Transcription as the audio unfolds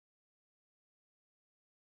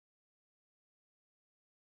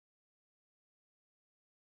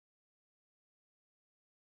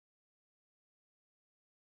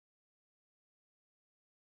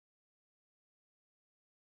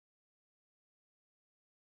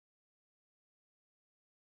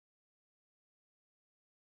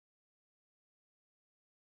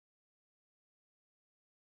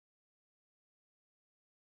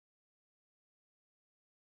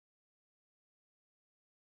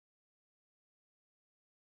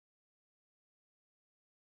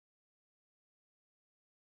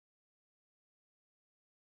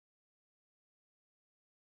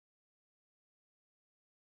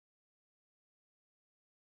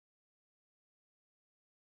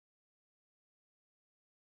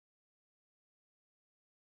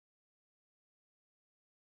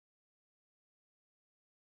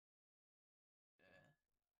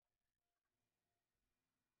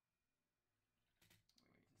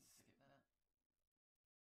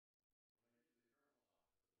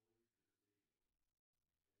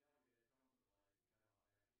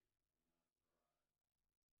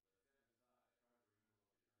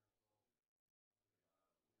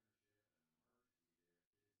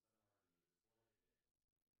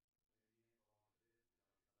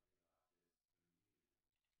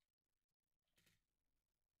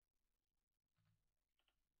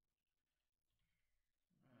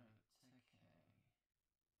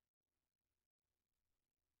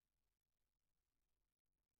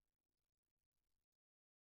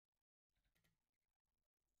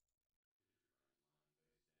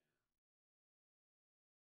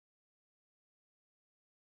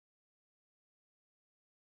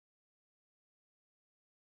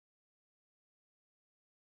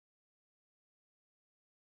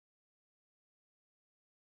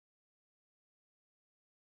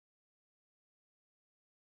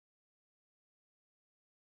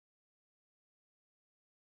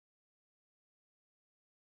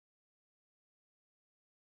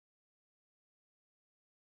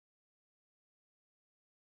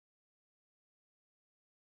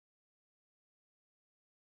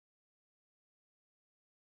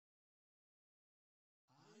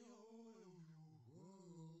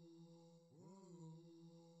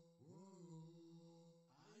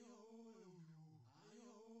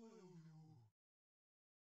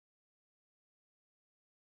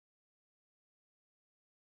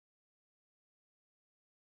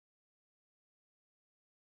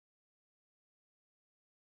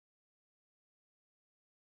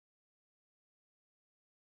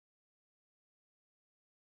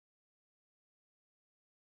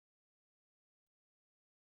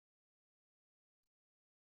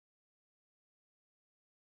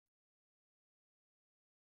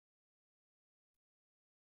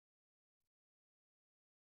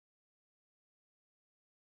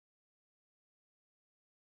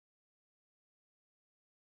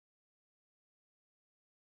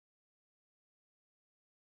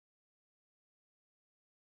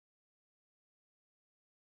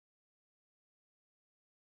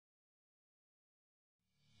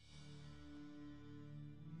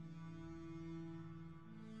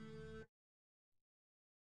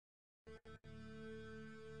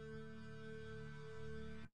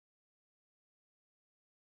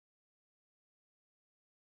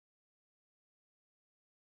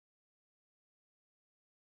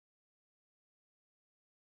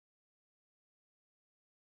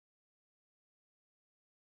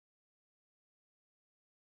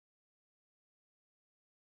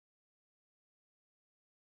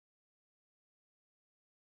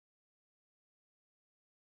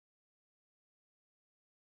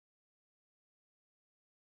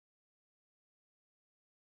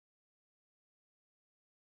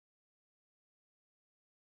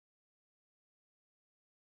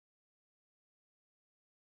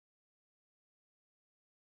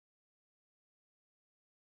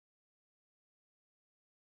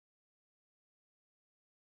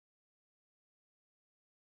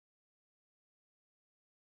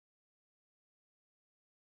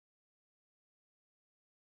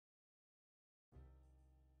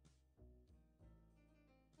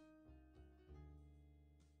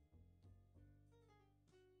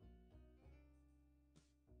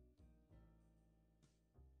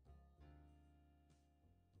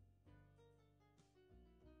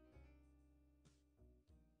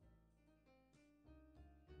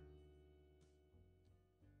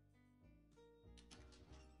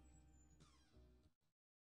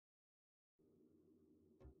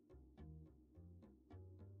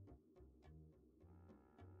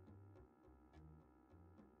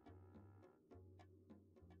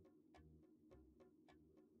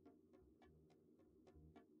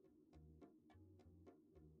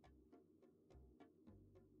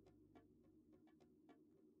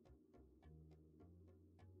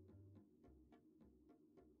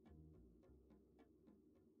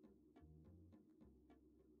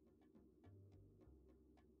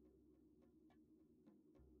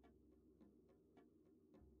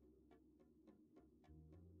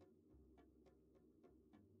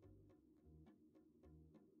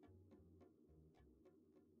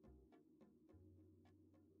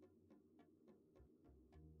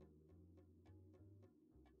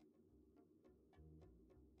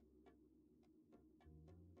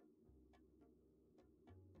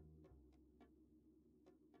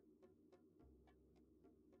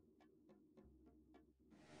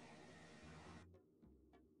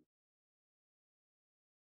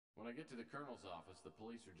When I get to the colonel's office, the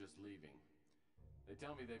police are just leaving. They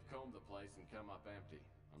tell me they've combed the place and come up empty.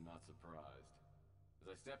 I'm not surprised.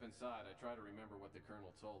 As I step inside, I try to remember what the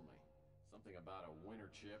colonel told me. Something about a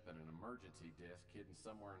winter chip and an emergency disc hidden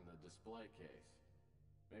somewhere in the display case.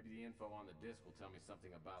 Maybe the info on the disc will tell me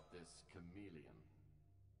something about this chameleon.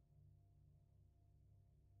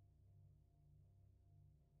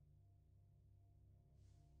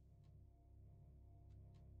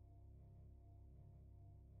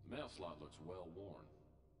 The mail slot looks well worn.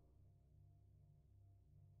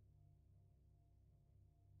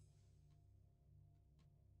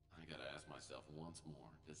 I gotta ask myself once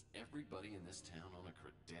more, does everybody in this town own a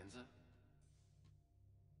credenza?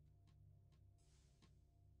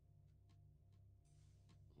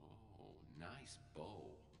 Oh, nice bow.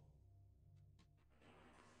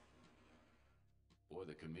 Boy,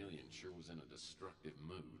 the chameleon sure was in a destructive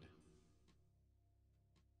mood.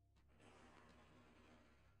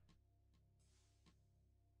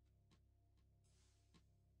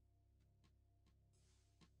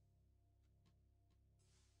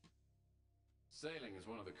 Sailing is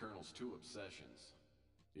one of the Colonel's two obsessions.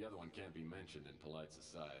 The other one can't be mentioned in polite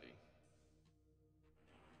society.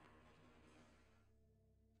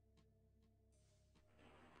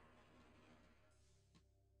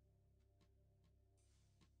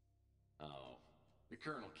 Oh, the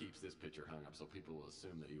Colonel keeps this picture hung up so people will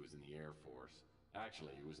assume that he was in the Air Force.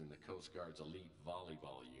 Actually, he was in the Coast Guard's elite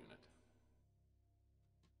volleyball unit.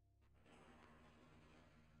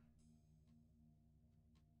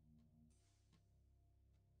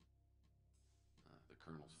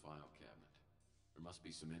 The Colonel's file cabinet. There must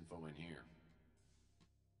be some info in here.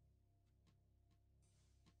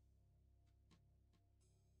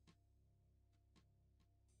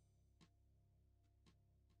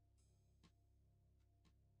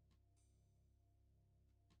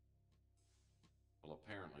 Well,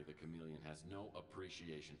 apparently the chameleon has no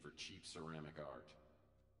appreciation for cheap ceramic art.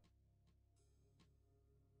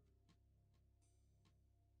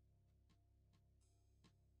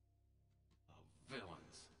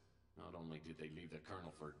 Villains. Not only did they leave the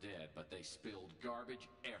Colonel for dead, but they spilled garbage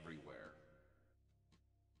everywhere.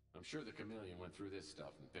 I'm sure the chameleon went through this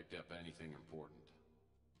stuff and picked up anything important.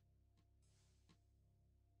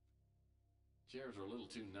 Chairs are a little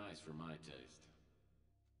too nice for my taste.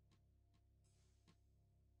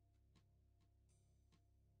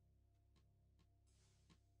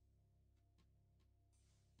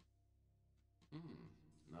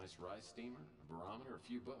 nice rice steamer, a barometer, a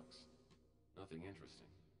few books. Nothing interesting.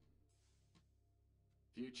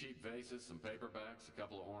 A few cheap vases, some paperbacks, a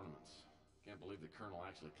couple of ornaments. Can't believe the Colonel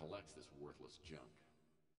actually collects this worthless junk.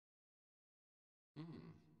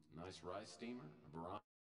 Nice rice steamer, a barometer.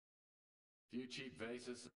 A few cheap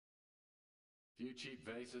vases.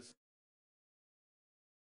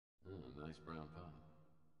 Nice brown pot.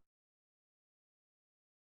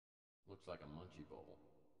 Looks like a munchie bowl.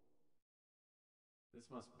 This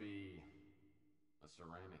must be a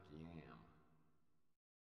ceramic yam.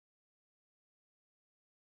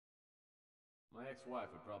 My ex-wife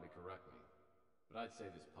would probably correct me, but I'd say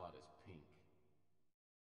this pot is pink.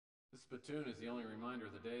 This spittoon is the only reminder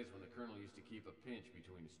of the days when the Colonel used to keep a pinch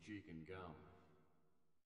between his cheek and gum.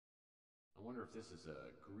 I wonder if this is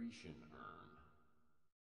a Grecian urn.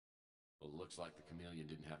 Well, it looks like the chameleon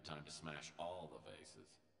didn't have time to smash all the vases.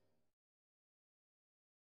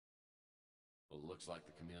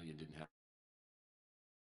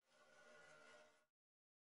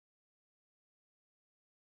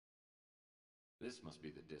 This must be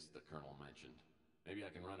the disc the Colonel mentioned. Maybe I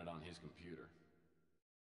can run it on his computer.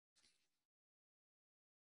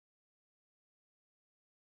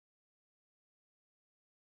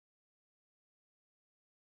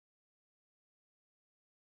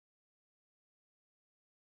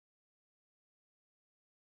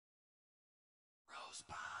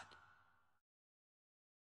 Rosebud.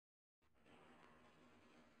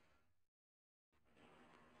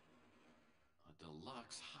 A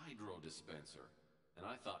deluxe hydro dispenser. And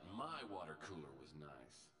I thought my water cooler was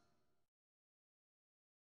nice.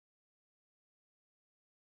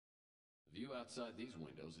 The view outside these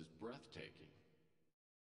windows is breathtaking.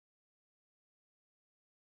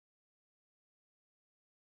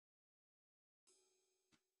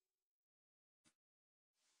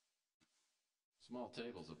 Small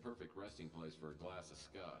table's a perfect resting place for a glass of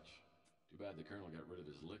scotch. Too bad the Colonel got rid of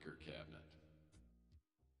his liquor cabinet.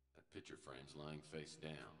 That picture frame's lying face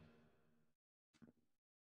down.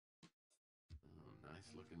 Oh,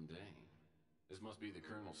 nice looking dame. This must be the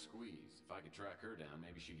Colonel's squeeze. If I could track her down,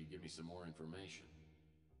 maybe she could give me some more information.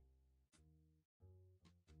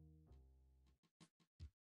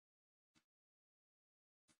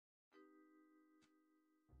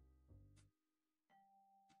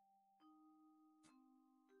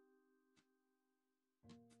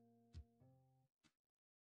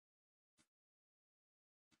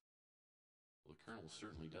 Well, the Colonel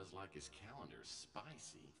certainly does like his calendar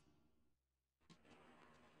spicy.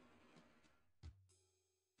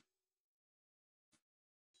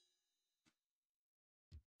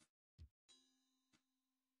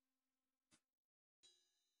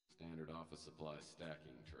 Standard office supply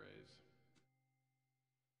stacking trays.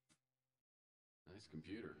 Nice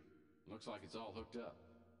computer. Looks like it's all hooked up.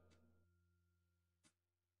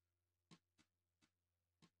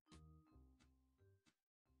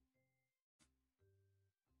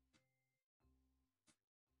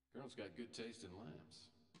 Colonel's got good taste in lamps.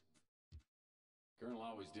 Colonel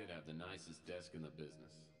always did have the nicest desk in the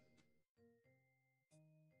business.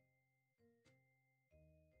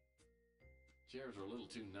 Chairs are a little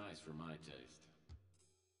too nice for my taste.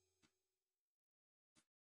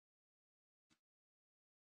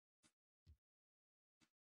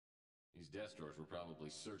 These desk drawers were probably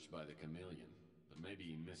searched by the chameleon, but maybe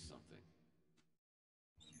he missed something.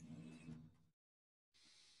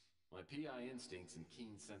 My PI instincts and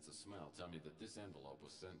keen sense of smell tell me that this envelope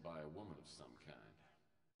was sent by a woman of some kind.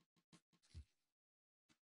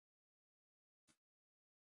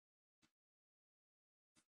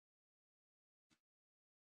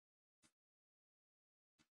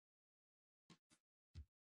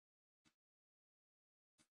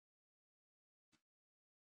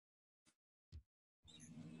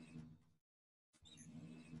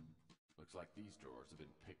 Looks like these drawers have been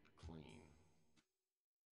picked clean.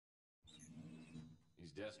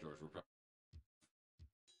 These desk drawers were probably...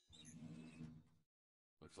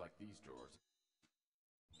 Looks like these drawers...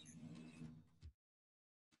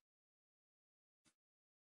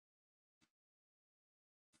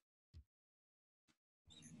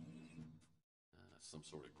 some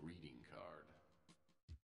sort of greeting card.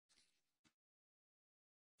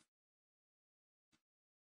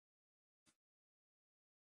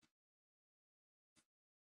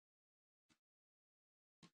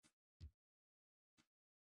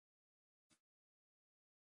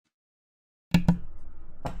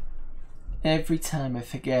 Every time I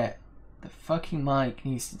forget, the fucking mic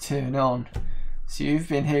needs to turn on. So you've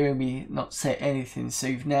been hearing me not say anything, so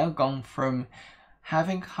you've now gone from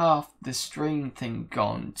having half the stream thing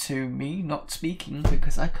gone to me not speaking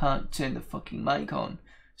because I can't turn the fucking mic on.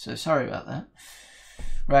 So sorry about that.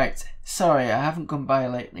 Right, sorry I haven't gone by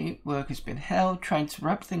lately. Work has been hell, trying to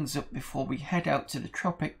wrap things up before we head out to the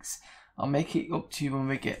tropics. I'll make it up to you when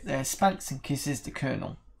we get there. Spanks and kisses, the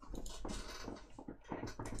Colonel.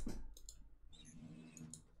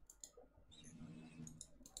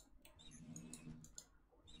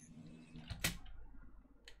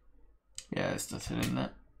 Yeah, there's nothing in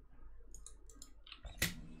that.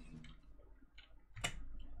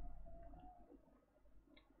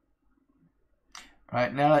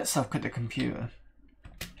 Right, now let's look at the computer.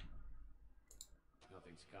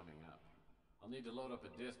 Nothing's coming up. I'll need to load up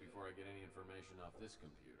a disk before I get any information off this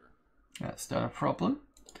computer. That's not a problem.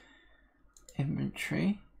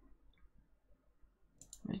 Inventory.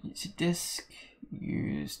 Emergency disk.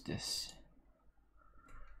 Use this.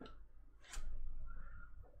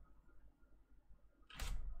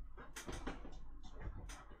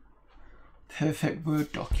 Perfect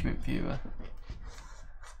Word document viewer.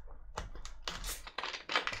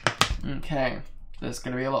 Okay, there's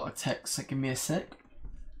going to be a lot of text, so give me a sec.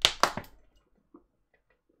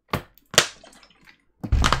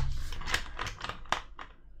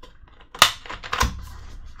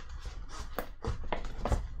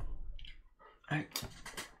 Right.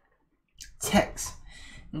 Text.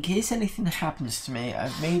 In case anything happens to me,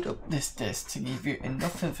 I've made up this disk to give you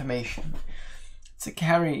enough information to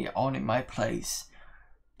carry on in my place.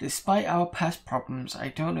 Despite our past problems, I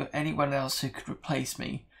don't know anyone else who could replace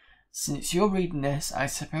me. Since you're reading this, I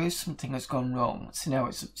suppose something has gone wrong, so now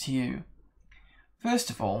it's up to you. First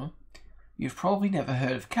of all, you've probably never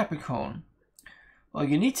heard of Capricorn. All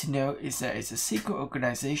you need to know is that it's a secret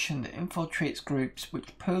organisation that infiltrates groups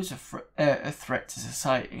which pose a threat to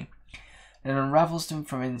society and unravels them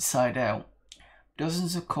from inside out.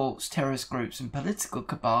 Dozens of cults, terrorist groups and political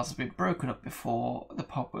cabals have been broken up before the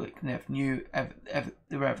public never knew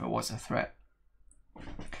there ever was a threat.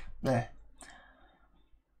 There.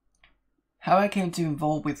 How I came to be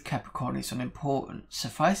involved with Capricorn is unimportant.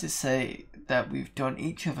 Suffice to say that we've done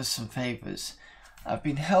each other some favours. I've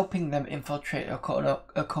been helping them infiltrate a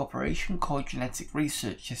corporation called Genetic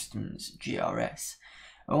Research Systems, GRS.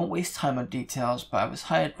 I won't waste time on details, but I was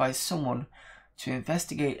hired by someone to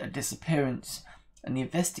investigate a disappearance, and the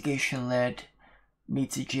investigation led me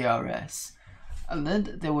to GRS. I learned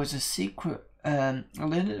that there was secret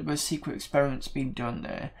experiments being done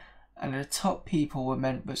there, and the top people were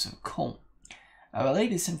members of a cult. I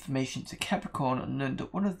relayed this information to Capricorn and learned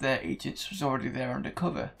that one of their agents was already there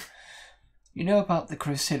undercover. You know about the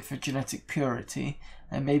crusade for genetic purity,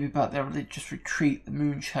 and maybe about their religious retreat, the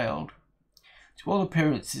Moonchild. To all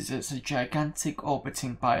appearances, it's a gigantic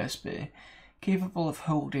orbiting biosphere, capable of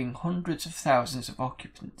holding hundreds of thousands of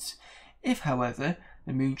occupants. If, however,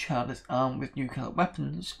 the Moonchild is armed with nuclear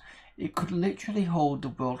weapons, it could literally hold the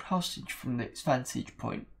world hostage from its vantage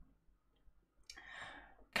point.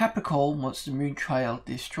 Capricorn wants the Moonchild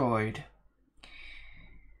destroyed.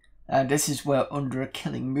 And this is where Under a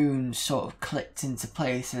Killing Moon sort of clicked into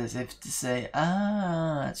place, as if to say,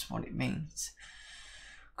 that's what it means.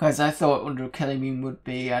 Because I thought Under a Killing Moon would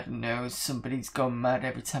be, I don't know, somebody's gone mad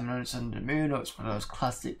every time there's under the moon, or it's one of those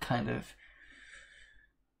classic kind of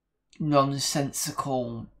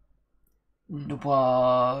nonsensical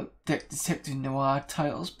noir, detective noir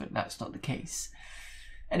titles, but that's not the case.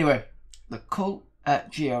 Anyway, the cult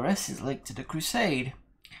at GRS is linked to the Crusade.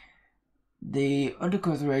 The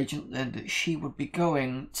undercover agent learned that she would be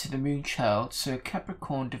going to the Moonchild, so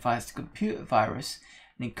Capricorn devised a computer virus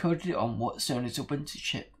and encoded it on what's known as a winter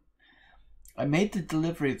chip. I made the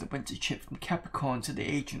delivery of the winter chip from Capricorn to the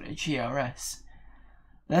agent at GRS.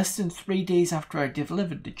 Less than 3 days after I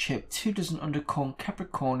delivered the chip, 24 undercover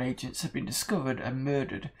Capricorn agents had been discovered and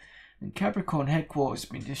murdered, and Capricorn headquarters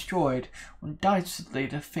had been destroyed. Undoubtedly,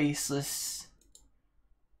 the faceless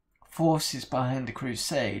forces behind the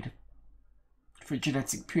crusade for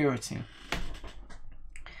genetic purity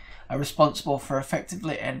are responsible for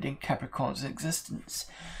effectively ending Capricorn's existence.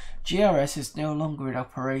 GRS is no longer in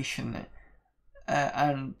operation,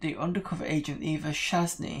 and the undercover agent Eva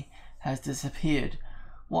Shazny has disappeared.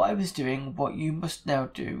 What I was doing, what you must now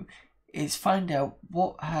do, is find out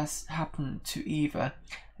what has happened to Eva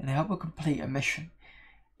and help her complete a mission.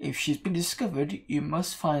 If she's been discovered, you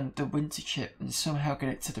must find the winter chip and somehow get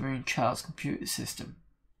it to the Moonchild's computer system.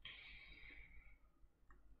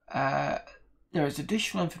 There is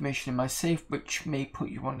additional information in my safe which may put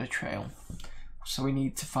you on the trail. So we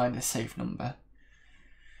need to find a safe number.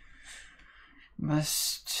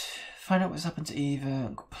 Must find out what's happened to Eva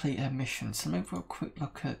and complete her mission. So let me have a quick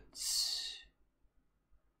look at...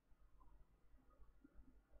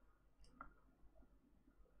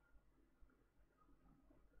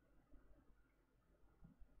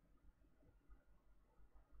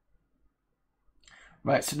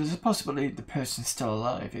 Right, so there's a possibility the person's still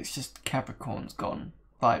alive. It's just Capricorn's gone.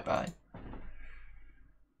 Bye-bye.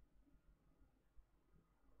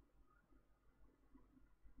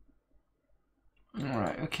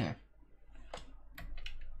 Alright, okay.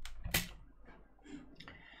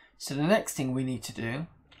 So the next thing we need to do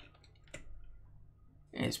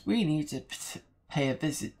is we need to pay a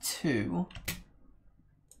visit to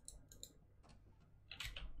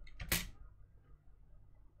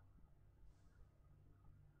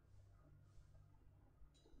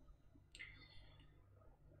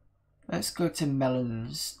let's go to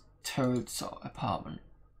Melon's Toad's apartment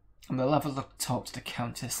and we'll have a look talk to the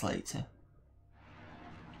Countess later.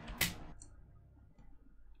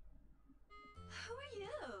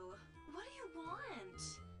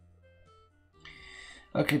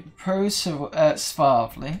 Okay, propose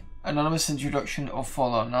suavely, anonymous introduction or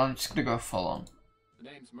full on. Now I'm just gonna go full on. The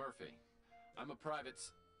name's Murphy. I'm a private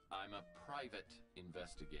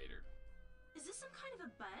investigator. Is this some kind of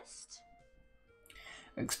a bust?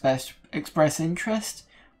 Express interest,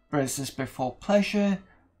 business before pleasure,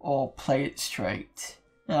 or play it straight.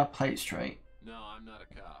 Yeah, play it straight. No, I'm not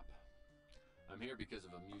a cop. I'm here because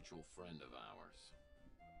of a mutual friend of ours.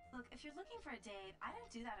 Look, if you're looking for a date, I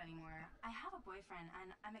don't do that anymore. I have a boyfriend,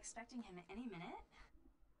 and I'm expecting him any minute.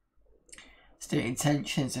 State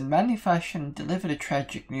intentions in manly fashion, deliver the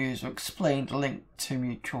tragic news or explain the link to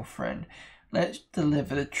mutual friend. Let's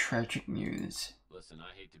deliver the tragic news. Listen,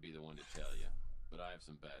 I hate to be the one to tell you, but I have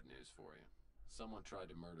some bad news for you. Someone tried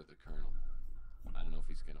to murder the Colonel. I don't know if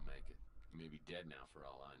he's gonna make it. He may be dead now for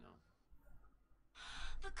all I know.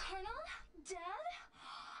 The Colonel? Dead?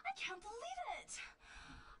 I can't believe it!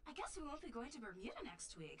 I guess we won't be going to Bermuda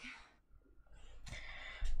next week.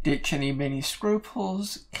 Ditch any many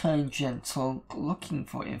scruples, kind, gentle, looking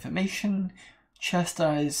for information,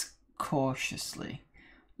 chastise cautiously.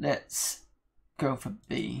 Let's go for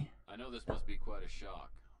B. I know this must be quite a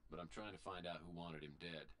shock, but I'm trying to find out who wanted him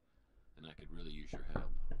dead, and I could really use your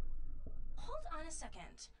help. Hold on a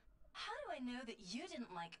second. How do I know that you didn't,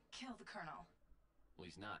 kill the Colonel? Well,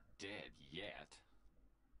 he's not dead yet.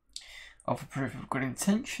 Offer proof of good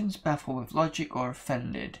intentions, baffled with logic or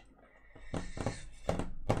offended.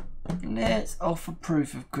 Let's offer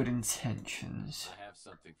proof of good intentions. I have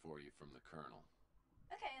something for you from the Colonel.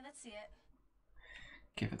 Okay, let's see it.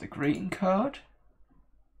 Give her the greeting card.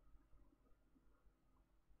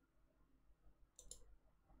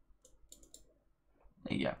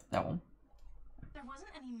 Yeah, that one. There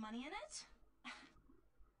wasn't any money in it?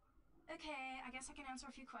 Okay, I guess I can answer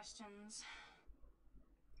a few questions.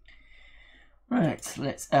 Right,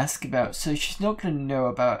 let's ask about... So she's not going to know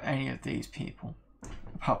about any of these people.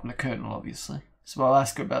 Apart from the Colonel, obviously. So I'll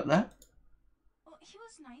ask her about that. Well, he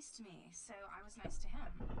was nice to me, so I was nice to him.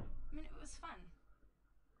 I mean, it was fun.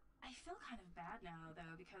 I feel kind of bad now,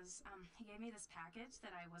 though, because he gave me this package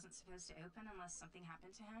that I wasn't supposed to open unless something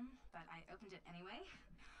happened to him, but I opened it anyway.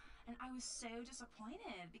 And I was so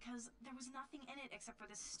disappointed because there was nothing in it except for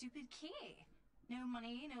this stupid key. No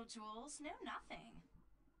money, no jewels, no nothing.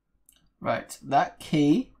 Right, that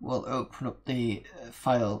key will open up the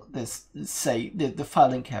file, the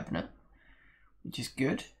filing cabinet, which is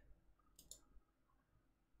good.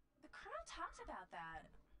 The Colonel talked about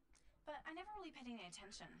that, but I never really paid any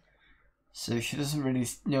attention. So she doesn't really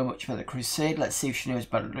know much about the Crusade. Let's see if she knows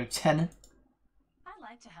about the Lieutenant. I'd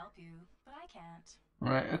like to help you, but I can't.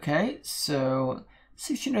 Right, okay, so let's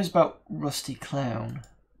see if she knows about Rusty Clown.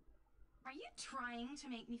 Are you trying to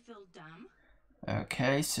make me feel dumb?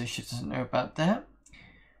 Okay, so she doesn't know about that.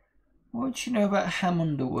 What would she know about Ham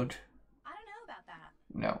Underwood? I don't know about that.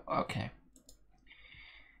 No, okay.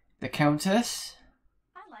 The Countess?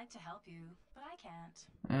 I'd like to help you, but I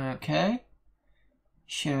can't. Okay.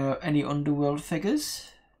 She know any underworld figures?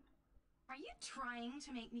 Are you trying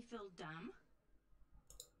to make me feel dumb?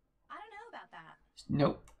 I don't know about that.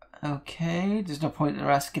 Nope. Okay, there's no point in her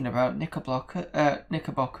asking about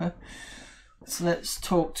Knickerbocker. So let's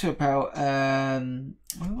talk to about where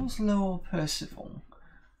was Lowell Percival?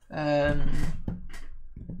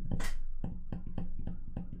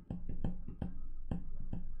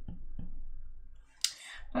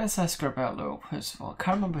 Let's ask her about Lowell Percival. I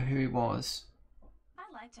can't remember who he was.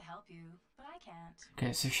 I'd like to help you, but I can't.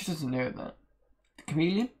 Okay, so she doesn't know that. The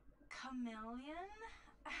chameleon? Chameleon?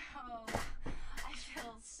 Oh, I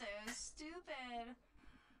feel so stupid.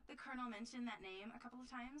 The Colonel mentioned that name a couple of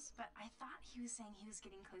times, but I thought he was saying he was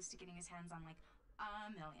getting close to getting his hands on $1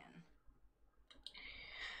 million.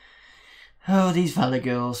 Oh, these Valley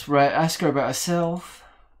girls. Right, ask her about herself.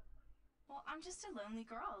 Well, I'm just a lonely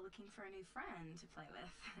girl looking for a new friend to play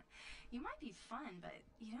with. You might be fun, but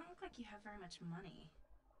you don't look like you have very much money.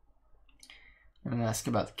 And ask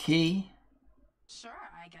about the key. Sure,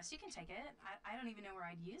 I guess you can take it. I don't even know where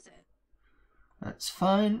I'd use it. That's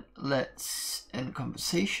fine. Let's end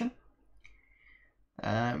conversation.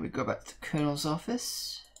 And we go back to the Colonel's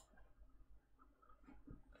office.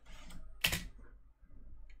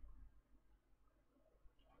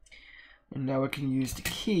 And now we can use the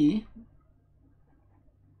key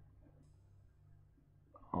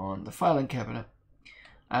on the filing cabinet.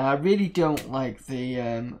 And I really don't like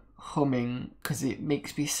the humming because it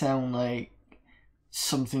makes me sound like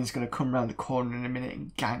something's going to come around the corner in a minute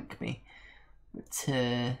and gank me. But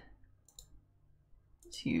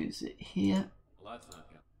let's use it here. Well, that's not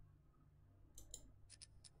good.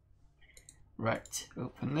 Right,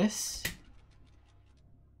 open this.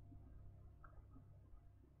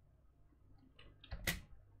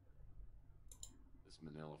 This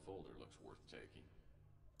manila folder looks worth taking.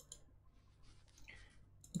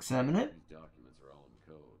 Examine it. These documents are all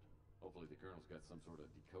in code. Hopefully the Colonel's got some sort of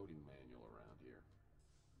decoding manual around here.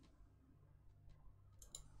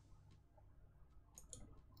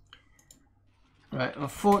 Right,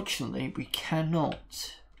 unfortunately we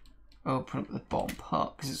cannot open up the bottom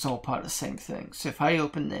part because it's all part of the same thing. So if I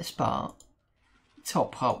open this part, the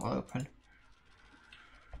top part will open.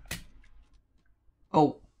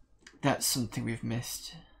 Oh, that's something we've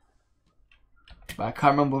missed. But I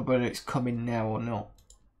can't remember whether it's coming now or not.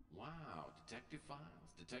 Wow, detective files,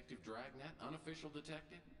 detective dragnet, unofficial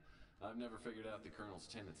detective? I've never figured out the Colonel's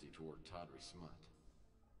tendency toward tawdry smut.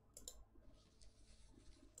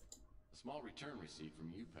 A small return receipt from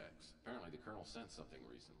UPEX. Apparently the Colonel sent something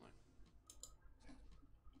recently.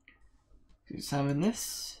 Examine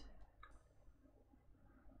this.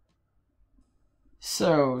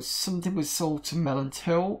 So, something was sold to Melon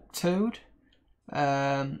Toad. So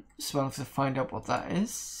I'll have to find out what that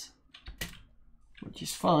is. Which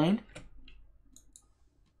is fine.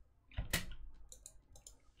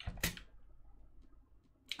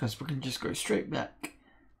 Because we can just go straight back.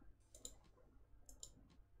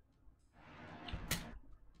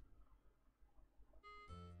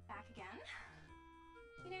 Back again?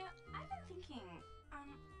 You know, I've been thinking, I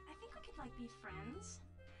think we could, like, be friends.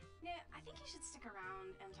 You know, I think you should stick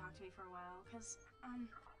around and talk to me for a while, because, I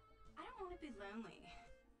don't want to be lonely.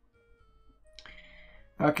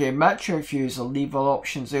 Okay, match or refusal, leave all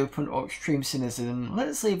options open, or extreme cynicism.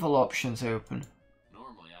 Let's leave all options open.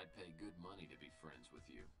 Normally I'd pay good money to be friends with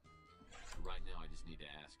you. Right now I just need to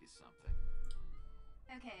ask you something.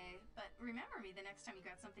 Okay, but remember me the next time you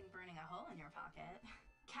got something burning a hole in your pocket.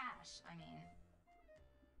 Cash, I mean.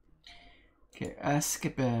 Okay, ask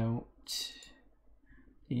about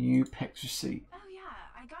the UPEX receipt. Oh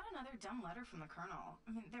yeah, I got another dumb letter from the Colonel.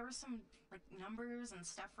 I mean, there were some, like, numbers and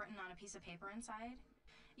stuff written on a piece of paper inside.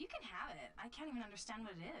 You can have it. I can't even understand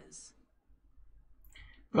what it is.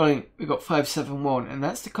 Brilliant, we got 571, and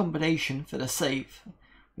that's the combination for the safe.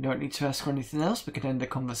 We don't need to ask for anything else, we can end the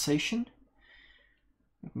conversation.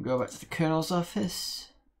 We can go back to the Colonel's office.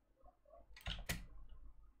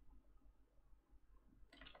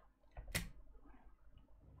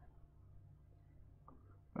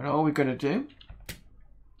 And all we're going to do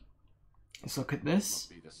is look at this. Must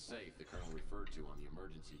be the safe the Colonel referred to on the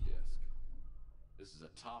emergency disc. This is a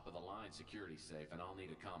top-of-the-line security safe, and I'll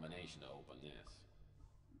need a combination to open this.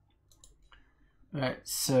 Right,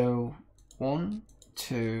 so 1,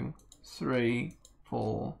 2, 3,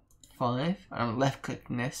 4, 5. I'm left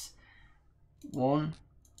clicking this. 1,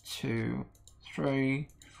 2, 3,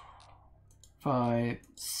 5,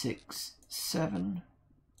 6, 7,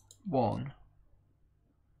 1.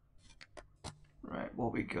 Right,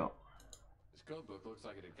 what we got? This code book looks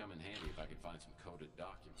like it'd come in handy if I could find some coded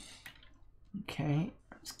documents. Okay,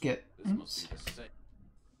 let's get. This must be the safe.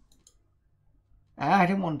 I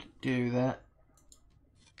didn't want to do that.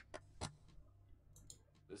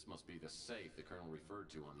 This must be the safe the Colonel referred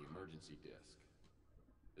to on the emergency disc.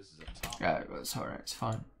 This is a top. Yeah, that's alright, it's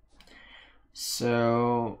fine.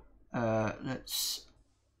 So, let's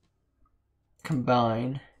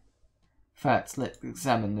combine. In fact, let's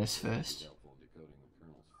examine this first.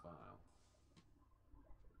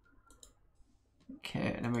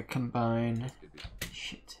 Okay, and then we combine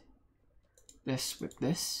this with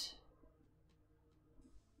this.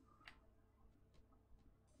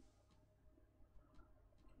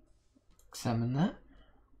 Examine that.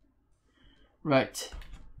 Right.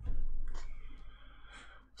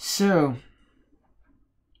 So,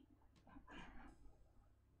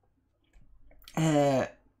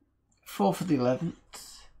 4th of the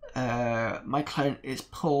 11th, my client is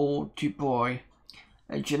Paul Dubois,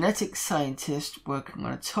 a genetic scientist working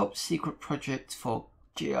on a top secret project for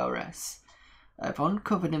GRS, I've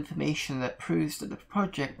uncovered information that proves that the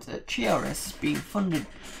project at GRS is being funded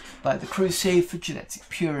by the Crusade for Genetic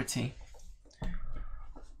Purity.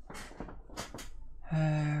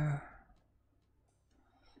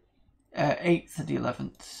 8th of the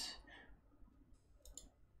 11th.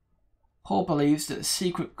 Paul believes that a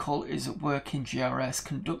secret cult is at work in GRS,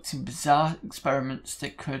 conducting bizarre experiments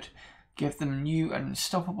that could give them new and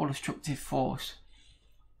unstoppable destructive force.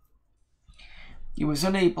 He was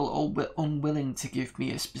unable or unwilling to give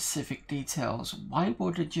me specific details. Why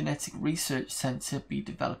would a genetic research centre be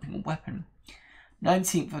developing a weapon?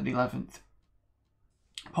 19th of the 11th.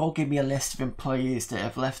 Paul gave me a list of employees that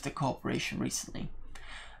have left the corporation recently.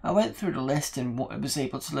 I went through the list and was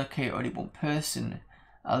able to locate only one person,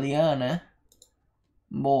 Aliana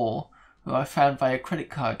Moore, who I found via credit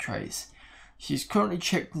card trace. She's currently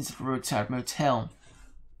checked into the roadside motel.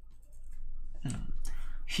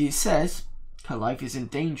 She says her life is in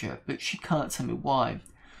danger, but she can't tell me why.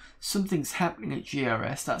 Something's happening at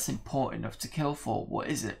GRS that's important enough to kill for. What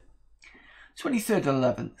is it? 23rd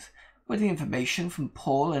of 11th. With the information from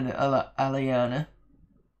Paul and Aliana,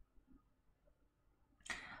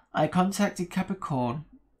 I contacted Capricorn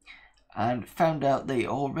and found out they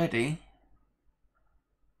already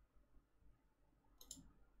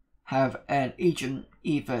have an agent,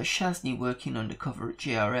 Eva Shazny, working undercover at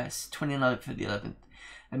GRS. 29th of the 11th.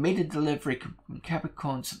 I made a delivery from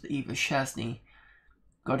Capricorn to Eva Shazny.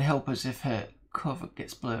 God help us if her cover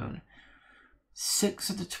gets blown. 6th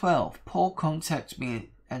of the 12th. Paul contacted me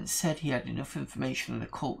and said he had enough information on the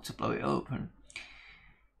cult to blow it open.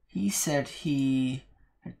 He said he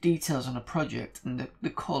had details on the project and the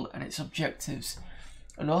cult and its objectives,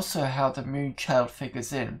 and also how the Moonchild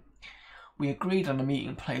figures in. We agreed on a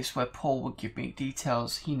meeting place where Paul would give me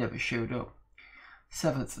details. He never showed up.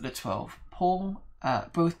 7th of the 12th.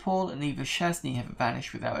 Both Paul and Eva Shazny have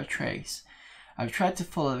vanished without a trace. I've tried to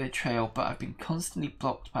follow their trail, but I've been constantly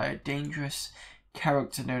blocked by a dangerous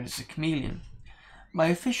character known as a chameleon. My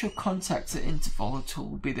official contact at Interval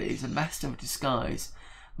told me that he's a master of disguise.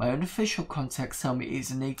 My unofficial contacts tell me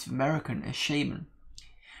he's a Native American, a shaman.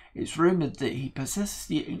 It's rumoured that he possesses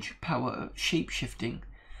the ancient power of shape-shifting,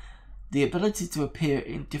 the ability to appear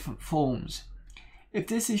in different forms. If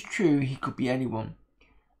this is true, he could be anyone.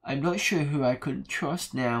 I'm not sure who I could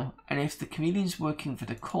trust now, and if the chameleon's working for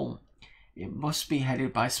the cult, it must be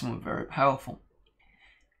headed by someone very powerful.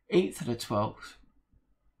 8th of the 12th.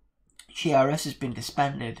 GRS has been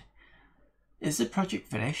disbanded. Is the project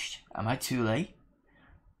finished? Am I too late?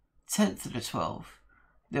 10th of the 12th.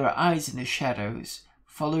 There are eyes in the shadows,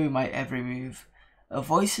 following my every move. A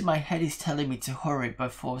voice in my head is telling me to hurry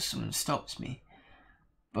before someone stops me.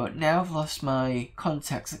 But now I've lost my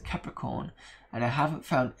contacts at Capricorn, and I haven't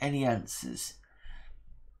found any answers.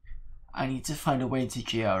 I need to find a way into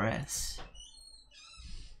GRS.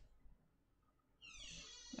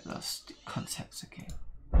 I lost contacts, okay.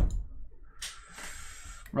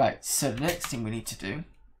 Right, so the next thing we need to do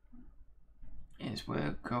is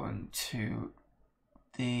we're going to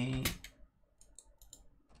the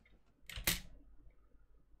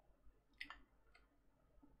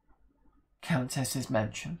Countess's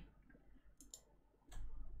mansion.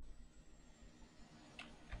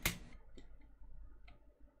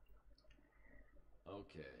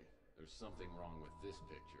 Okay, there's something wrong with this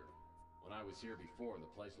picture. When I was here before, the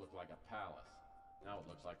place looked like a palace. Now it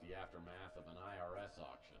looks like the aftermath of an IRS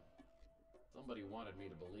auction. Somebody wanted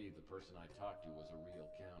me to believe the person I talked to was a real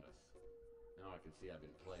countess. Now I can see I've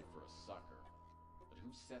been played for a sucker. But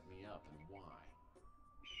who set me up and why?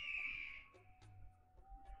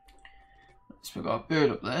 So we've got a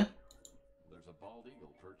bird up there. There's a bald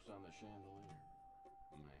eagle perched on the chandelier.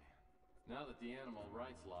 Man. Now that the animal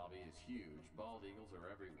rights lobby is huge, bald eagles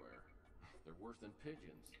are everywhere. They're worse than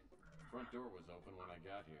pigeons. The front door was open when I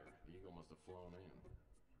got here. The eagle must have flown in.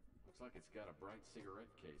 Looks like it's got a bright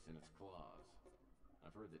cigarette case in its claws.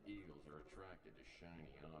 I've heard that eagles are attracted to shiny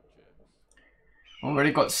objects.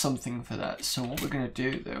 Already got something for that. So what we're going to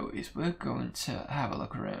do though is we're going to have a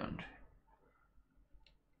look around.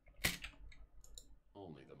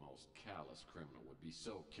 Only the most callous criminal would be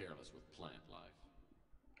so careless with plant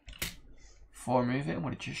life. Before I move it, I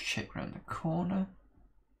want to just check around the corner.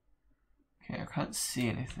 Okay, I can't see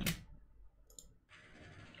anything.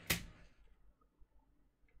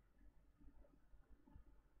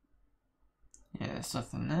 Yeah, there's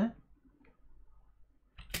nothing there.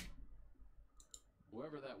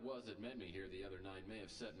 Whoever that was that met me here the other night may have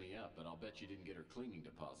set me up, but I'll bet you didn't get her cleaning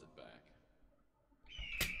deposit back.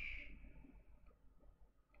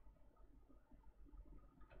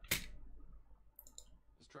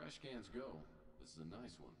 As trash cans go, this is a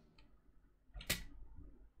nice one.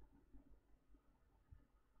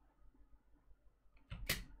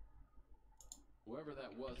 Whoever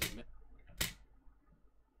that was,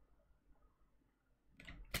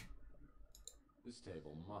 this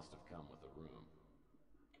table must have come with a room.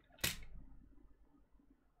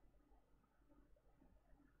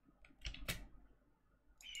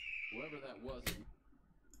 Whoever that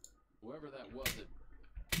was,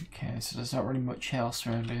 Okay, so there's not really much else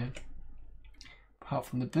around here. Apart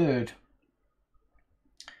from the bird.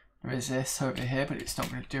 There is this over here, but it's not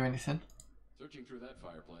going to do anything. Searching through that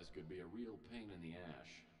fireplace could be a real pain in the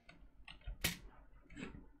ash.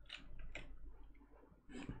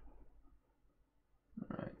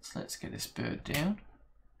 Right, so let's get this bird down.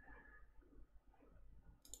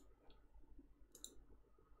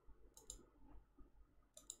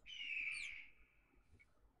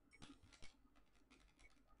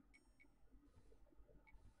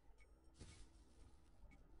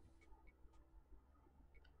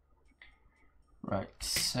 Right,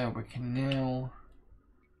 so we can now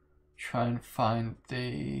try and find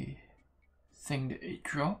the thing that it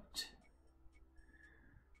dropped.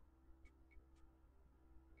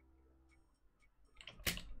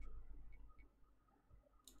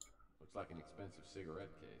 Looks like an expensive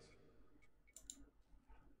cigarette case.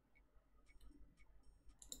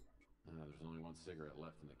 There's only one cigarette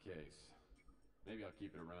left in the case. Maybe I'll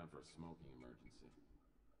keep it around for a smoking emergency.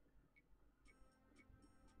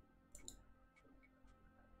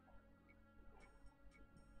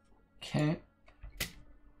 Okay.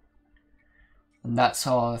 And that's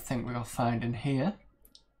all I think we'll find in here.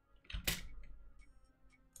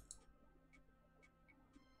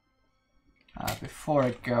 Before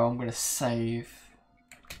I go, I'm going to save.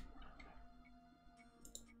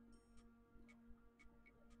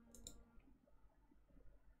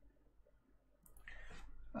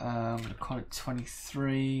 I'm going to call it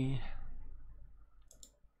 23.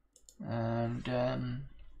 And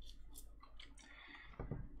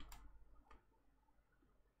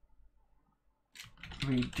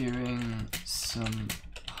redoing some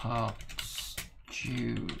parts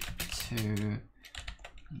due to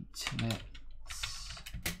internet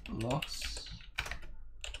loss.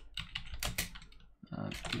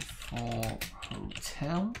 Before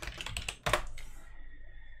hotel.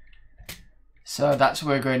 So that's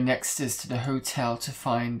where we're going next, is to the hotel to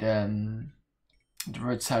find the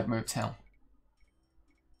roadside motel.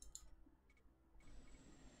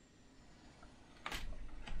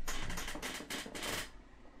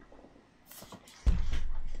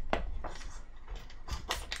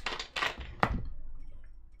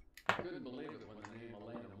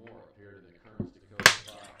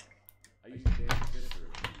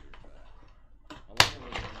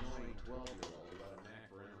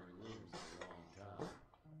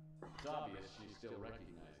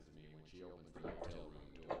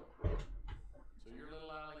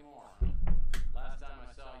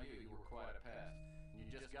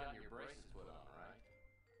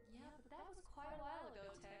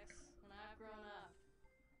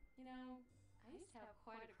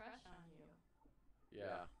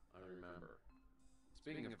 Yeah, I remember.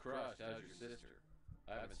 Speaking of crush, how's your sister?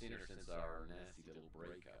 I haven't seen her since our nasty little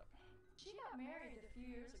breakup. She got married a few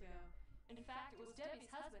years ago. In fact, it was Debbie's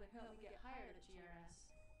husband who helped me get hired at GRS.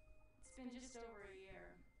 It's been just over a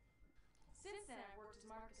year. Since then, I've worked as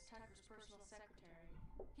Marcus Tucker's personal secretary.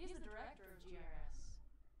 He's the director of GRS.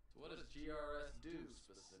 So what does GRS do,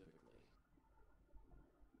 specifically?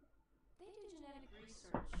 They do genetic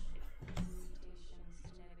research. Mutations,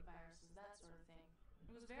 genetic viruses, that sort of thing.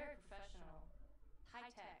 It was very professional.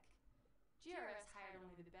 High-tech. GRS hired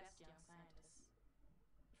only the best young scientists.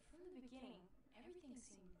 But from the beginning, everything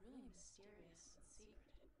seemed really mysterious and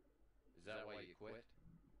secret. Is that why you quit?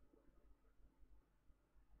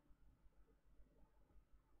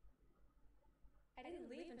 I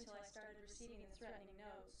didn't leave until I started receiving the threatening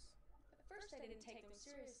notes. At first I didn't take them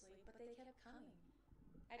seriously, but they kept coming.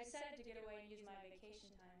 I decided to get away and use my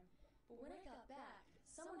vacation time. But when I got back,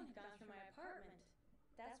 someone had gone through my apartment.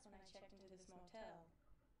 That's when I checked into this motel.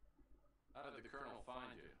 How did the Colonel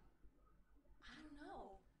find you? I don't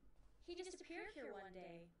know. He just appeared here one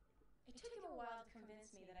day. It took him a while to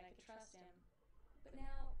convince me that I could trust him. But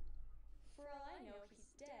now, for all I know,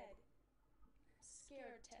 he's dead. I'm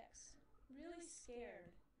scared, Tex. Really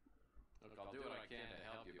scared. Look, I'll do what I can to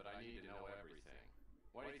help you, but I need to know everything.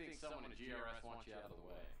 Why do you think someone at GRS wants you out of the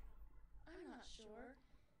way? I'm not sure.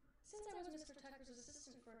 Since I was Mr. Tucker's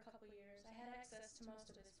assistant for a couple years, I had access to most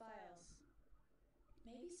of his files.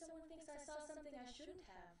 Maybe someone thinks I saw something I shouldn't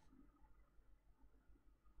have.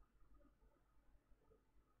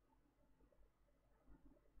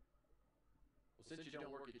 Well, since you don't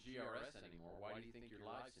work at GRS anymore, why do you think your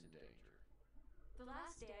life's in danger? The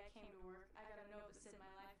last day I came to work, I got a note that said my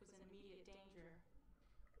life was in immediate danger.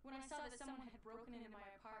 When I saw that someone had broken into my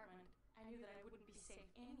apartment, I knew that I wouldn't be safe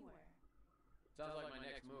anywhere. Sounds like my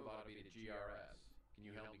next move ought to be the GRS. Can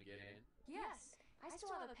you help me get in? Yes, I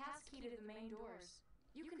still have a pass key to the main doors.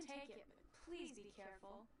 You can take it, but please be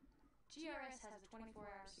careful. GRS has a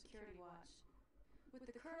 24-hour security watch. With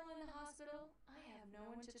the Colonel in the hospital, I have no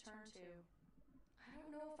one to turn to. I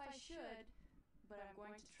don't know if I should, but I'm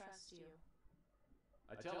going to trust you.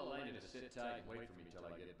 I tell Elena to sit tight and wait for me till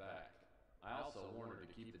I get back. I also warn her to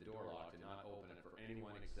keep the door locked and not open it for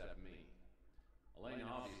anyone except me. Elena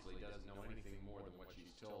obviously doesn't know anything more than what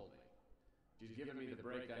she's told me. She's given me the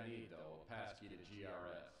break I need, though, a pass key to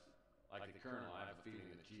GRS. Like the Colonel, I have a feeling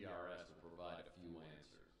that GRS will provide a few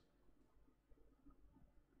answers.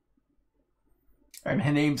 And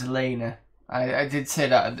her name's Elena. I did say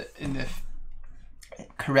that in the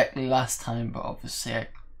correctly last time, but obviously I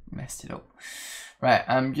messed it up. Right,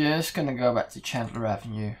 I'm just gonna go back to Chandler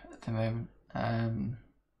Avenue at the moment,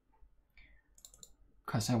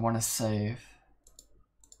 because I want to save.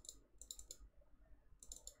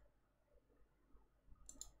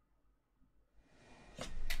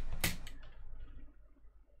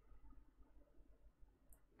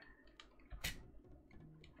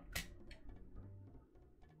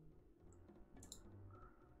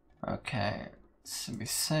 Okay, so we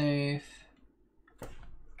save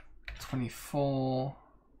 24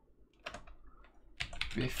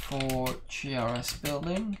 before GRS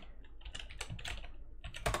building.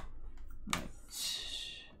 Right.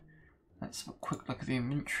 Let's have a quick look at the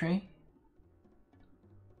inventory.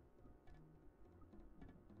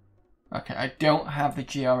 Okay, I don't have the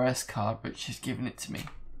GRS card, but she's given it to me.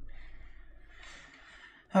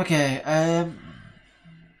 Okay,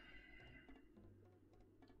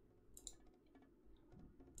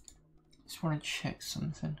 just want to check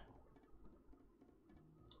something.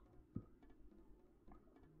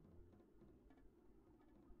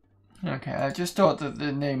 Okay, I just thought that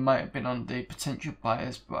the name might have been on the potential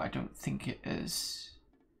buyers, but I don't think it is.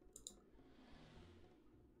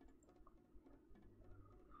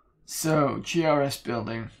 So, GRS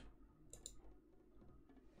building.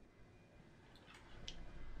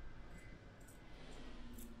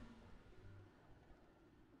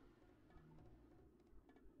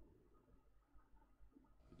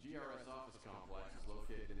 The GRS office complex is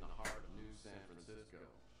located in the heart of New San Francisco.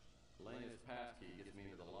 Elena's pass key gets me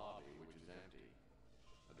into the lobby, which is empty.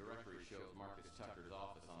 A directory shows Marcus Tucker's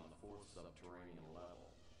office on the 4th subterranean level.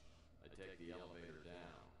 I take the elevator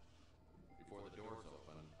down. Before the doors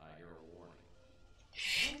open, I hear a warning.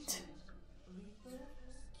 Shit. Lethal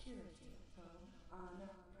security probe on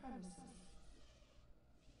premises.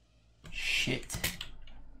 Shit.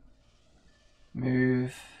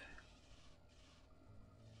 Move.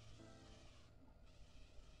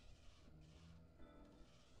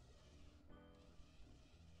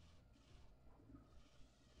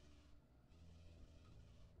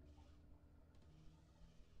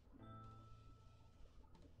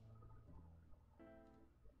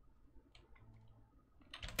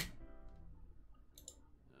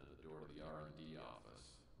 The door to the R&D office.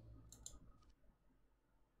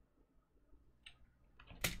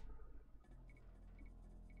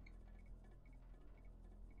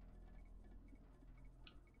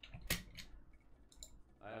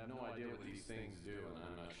 I have no idea what these things do, and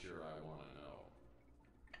I'm not sure I want to know.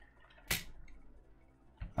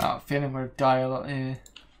 I have a feeling I'm going to die a lot here.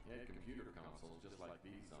 He had computer consoles just like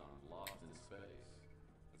these on Lost in Space.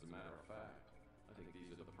 As a matter of fact, I think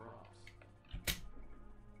these are the props.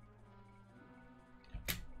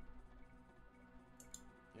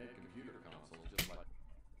 He had computer consoles just like...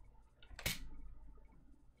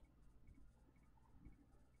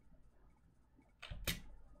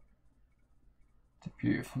 The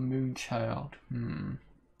beautiful moon child.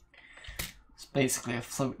 It's basically a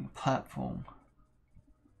floating platform.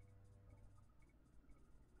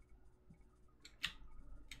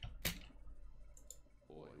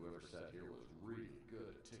 Boy, whoever sat here was really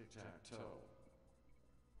good at tic-tac-toe.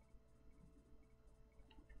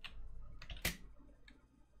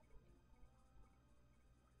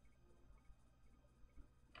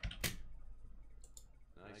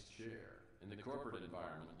 Nice chair. In the corporate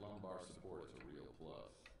environment, lumbar support is a real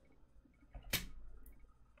plus.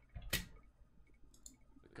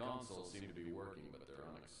 The consoles seem to be working, but they're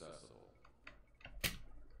inaccessible.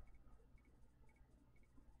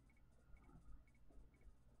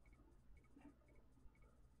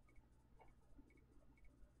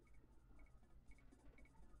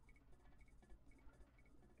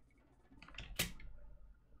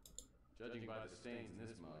 Judging by the stains in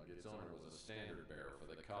this mug, its owner was a standard bearer for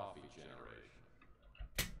the coffee generation.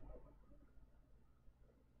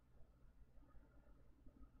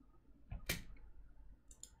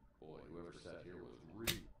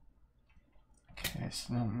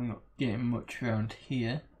 so I'm not getting much around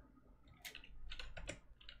here.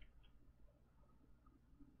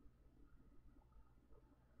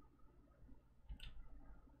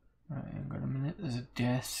 Right, hang on a minute, there's a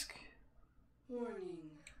desk. Warning.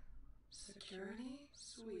 Security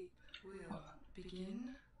sweep will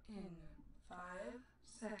begin in 5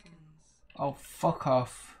 seconds. Oh, fuck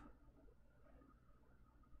off.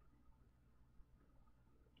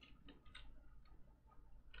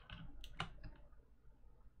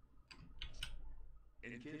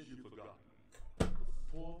 In case you've forgotten, the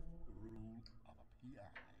fourth rule of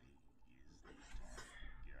PI is that don't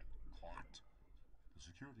get caught. The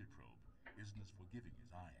security probe isn't as forgiving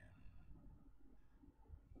as I am.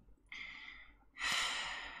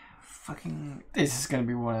 Fucking... This is gonna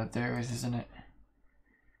be one of those, isn't it?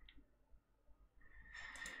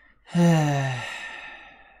 The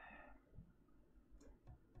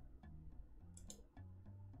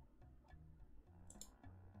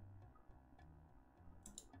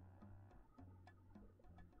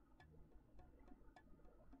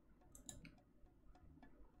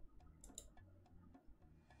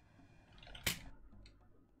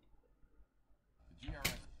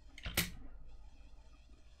GRS.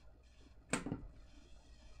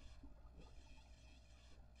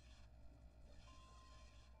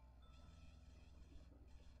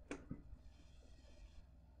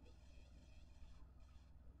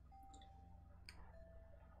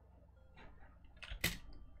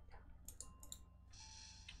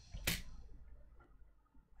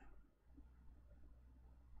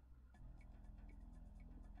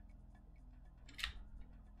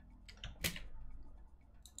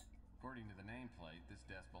 According to the nameplate, this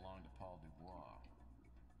desk belonged to Paul Dubois.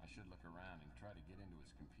 I should look around and try to get into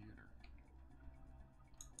his computer.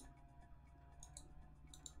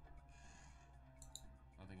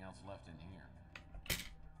 Nothing else left in here.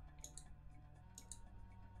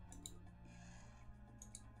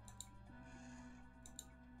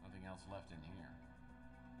 Nothing else left in here.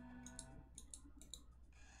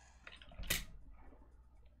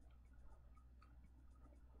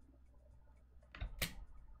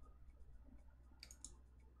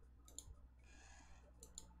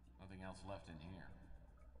 Nothing else left in here.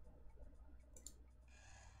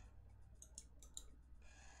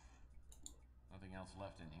 Nothing else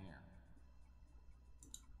left in here.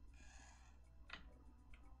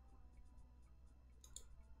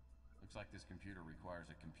 Looks like this computer requires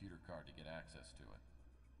a computer card to get access to it.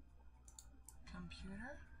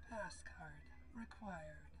 Computer passcard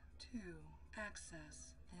required to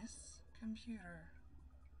access this computer.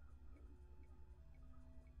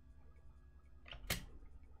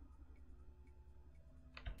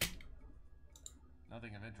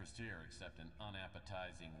 Nothing of interest here except an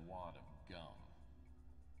unappetizing wad of gum.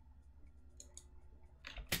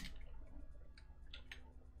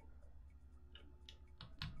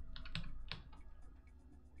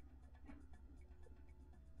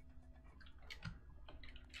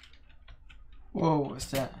 Whoa, what's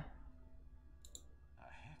that? A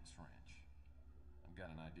hex wrench. I've got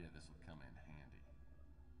an idea this will come in handy.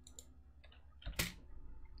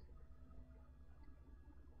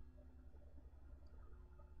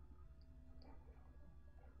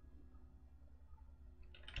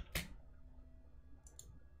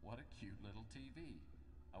 What a cute little TV.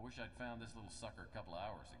 I wish I'd found this little sucker a couple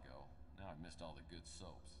hours ago. Now I've missed all the good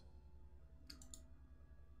soaps.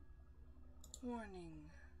 Warning.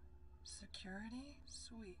 Security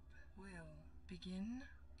sweep will begin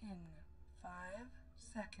in 5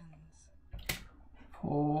 seconds.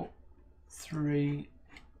 4, 3,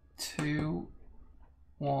 2,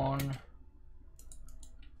 1.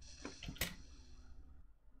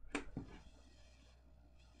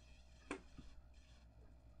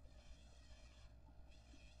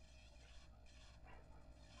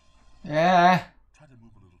 Yeah. Try to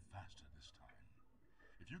move a little faster this time.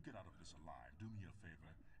 If you get out of this alive, do me a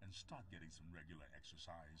favor and start getting some regular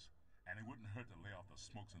exercise. And it wouldn't hurt to lay off the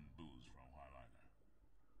smokes and booze for a while either.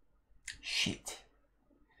 Shit.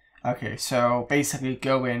 Okay, so basically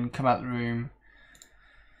go in, come out the room.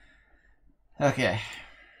 Okay.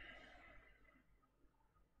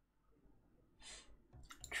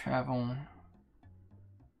 Travel.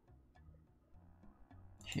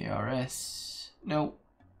 GRS. Nope.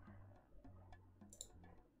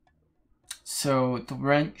 So the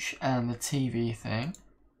wrench and the TV thing.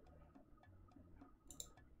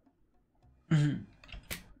 GRS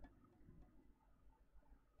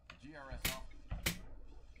off.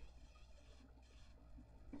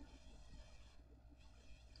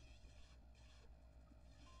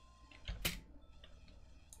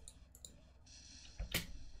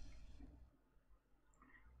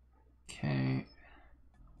 Okay.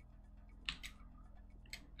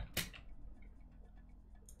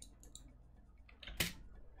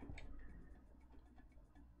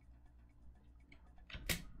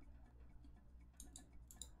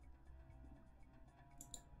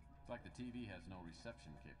 like the TV has no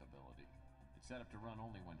reception capability. It's set up to run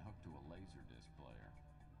only when hooked to a Laserdisc player.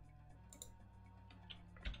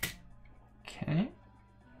 Okay.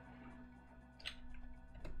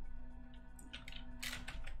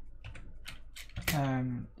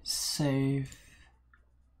 Save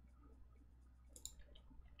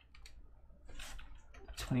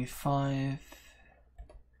 25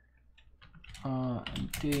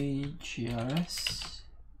 R&D GRS.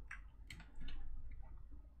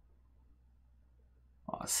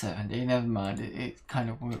 Oh, 70, never mind, it kind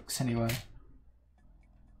of works anyway.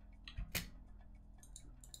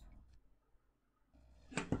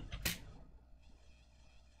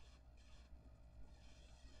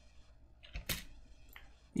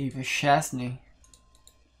 Eva Shasny.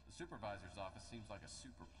 The supervisor's office seems like a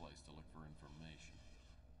super place to look for information.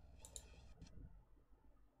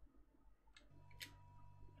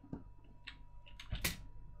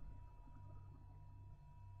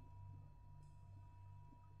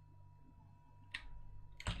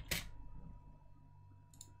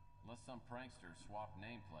 Unless some prankster swapped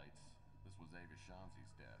nameplates, this was Ava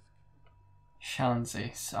Shanzi's desk.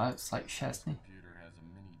 Shanzi, so it's like Shasny. The computer has a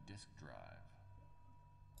mini disk drive.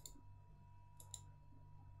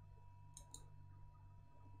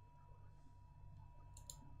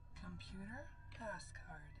 Computer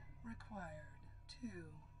passcard required to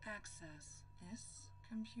access this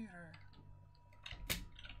computer.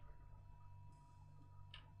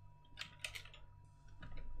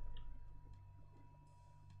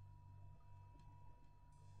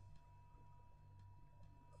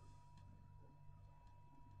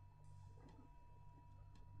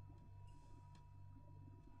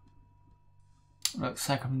 Looks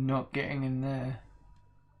like I'm not getting in there.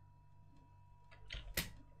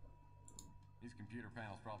 These computer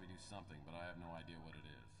panels probably do something, but I have no idea what it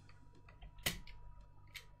is.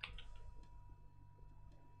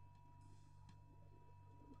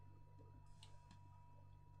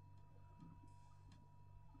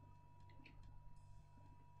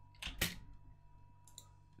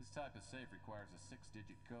 This type of safe requires a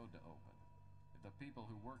 6-digit code to open. If the people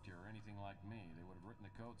who worked here are anything like me, they would have written the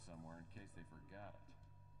code somewhere in case they forgot it.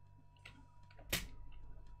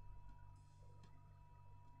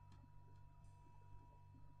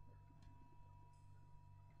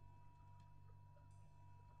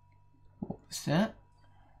 What was that?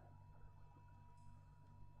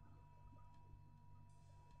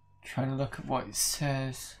 Trying to look at what it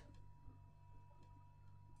says.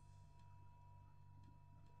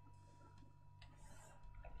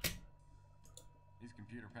 These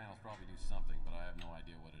computer panels probably do something, but I have no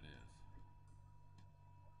idea what it is.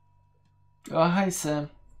 Oh, hi Sam.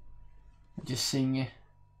 I just seen you.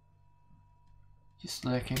 Just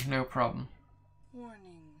lurking, no problem.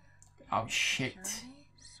 Warning. Oh shit. Security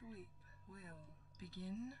sweep will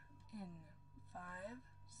begin in 5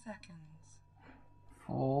 seconds.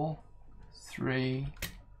 4, 3,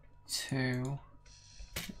 2,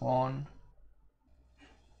 1.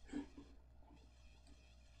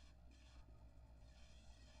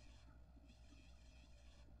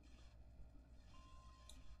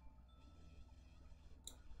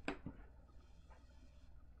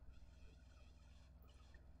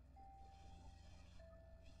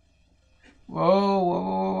 Whoa, whoa,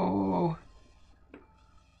 whoa, whoa, whoa.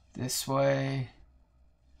 This way.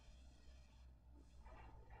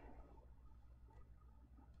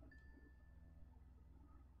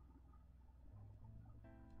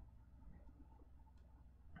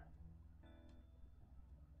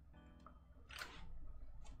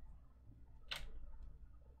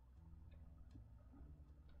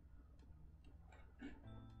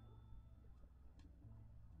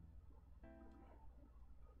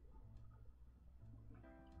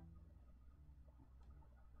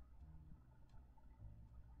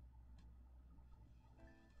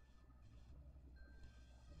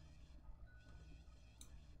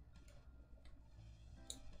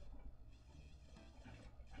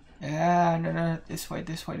 Yeah, no, no, this way,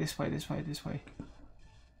 this way, this way, this way, this way.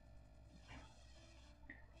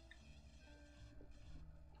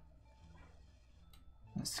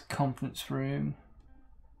 That's the conference room.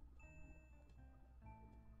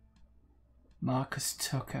 Marcus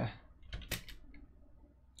Tucker.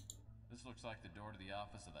 This looks like the door to the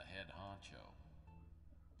office of the head honcho.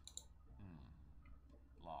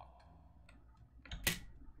 Locked.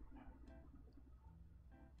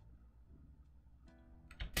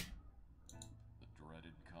 The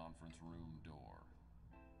dreaded conference room door.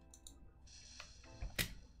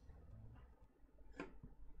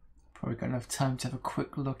 Probably got enough time to have a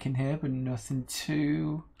quick look in here, but nothing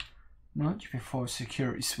too much before a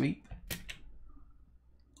security sweep.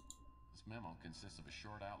 This memo consists of a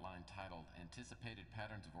short outline titled Anticipated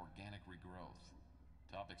Patterns of Organic Regrowth.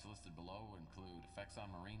 Topics listed below include effects on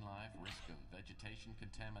marine life, risk of vegetation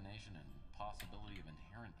contamination, and possibility of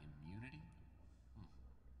inherent immunity?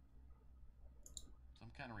 Some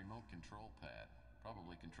kind of remote control pad.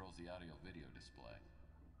 Probably controls the audio-video display.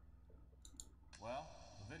 Well,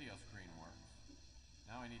 the video screen works.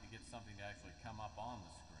 Now I need to get something to actually come up on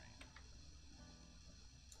the screen.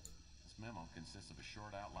 This memo consists of a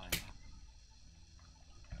short outline.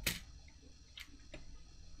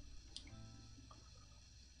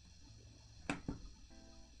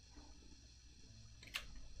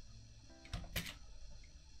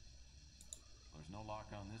 There's no lock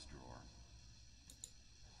on this drawer.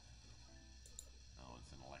 Oh,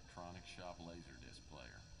 it's an electronic shop laser disc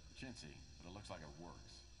player. Chintzy, but it looks like it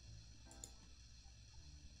works.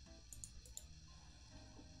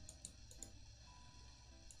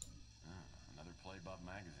 Another Playbub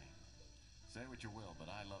magazine. Say what you will, but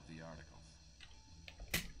I love the articles.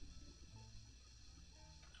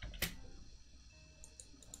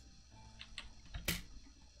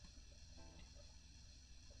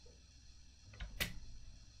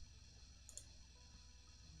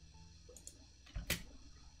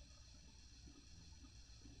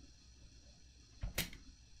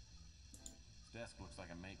 This desk looks like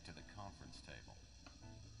a make to the conference table.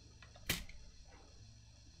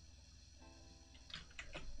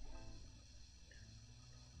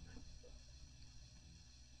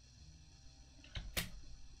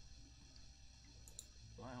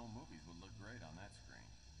 My home movies would look great on that screen.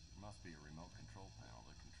 There must be a remote control panel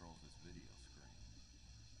that controls this video screen.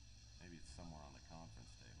 Maybe it's somewhere on the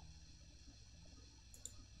conference table.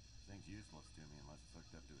 This thing's useless to me unless it's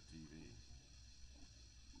hooked up to a TV.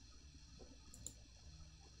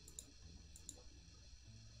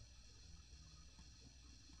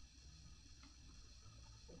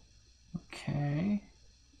 Okay.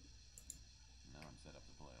 Now I'm set up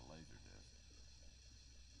to play a laser disc.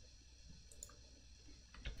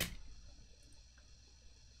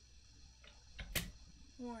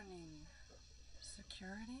 Warning.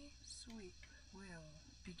 Security sweep will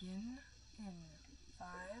begin in 5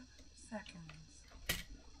 seconds.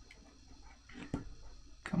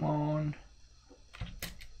 Come on.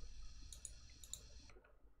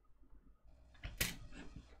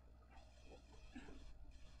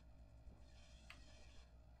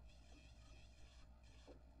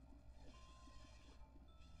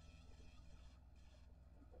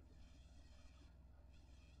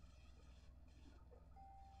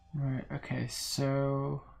 Right, okay,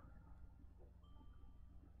 so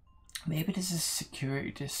maybe there's a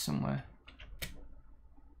security disc somewhere.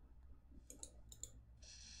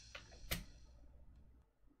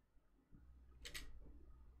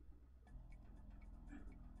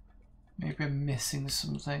 Maybe I'm missing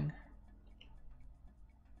something.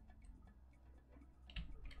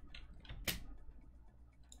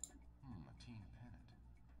 A team pennant.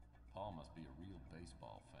 Paul must be a real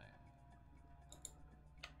baseball fan.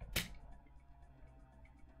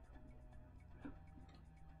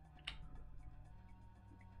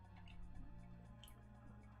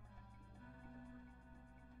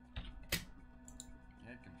 He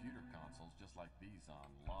had computer consoles just like these on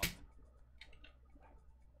Lost.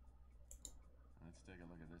 Let's take a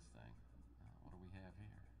look at this thing. What do we have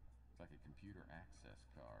here? It's like a computer access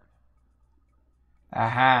card.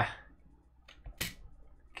 Aha.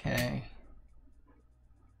 Okay.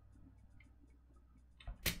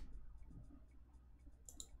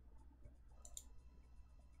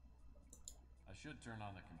 I should turn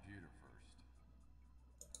on the computer first.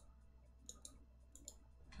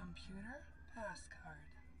 Computer passcard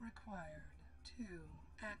required to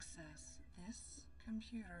access this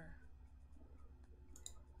computer.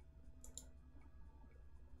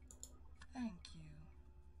 Thank you.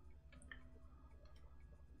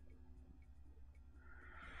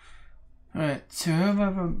 Right, to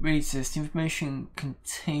whoever reads this, the information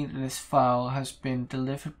contained in this file has been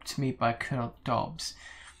delivered to me by Colonel Dobbs.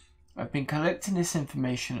 I've been collecting this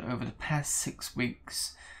information over the past 6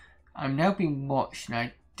 weeks. I'm now being watched and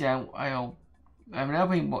I doubt I'll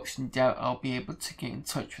be able to get in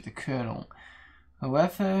touch with the Colonel.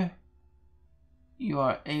 However you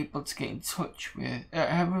are able to get in touch with,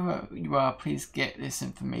 however you are, please get this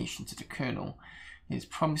information to the Colonel. He has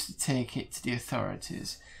promised to take it to the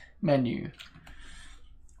authorities. Menu.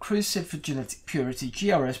 Crusade for Genetic Purity,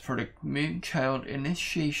 GRS product, Moonchild,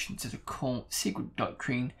 initiation to the cult, secret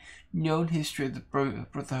doctrine, known history of the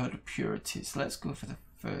Brotherhood of Purities. Let's go for the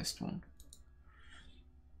first one.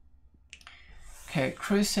 Okay,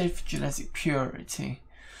 Crusade for Genetic Purity.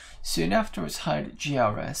 Soon after I was hired at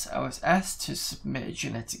GRS, I was asked to submit a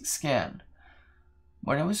genetic scan.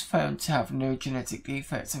 When I was found to have no genetic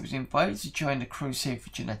defects, I was invited to join the Crusade for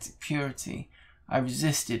Genetic Purity. I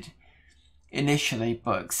resisted initially,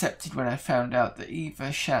 but accepted when I found out that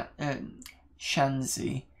Eva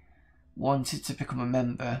Shanzi wanted to become a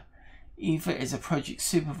member. Eva is a project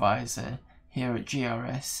supervisor here at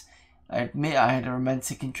GRS. I admit I had a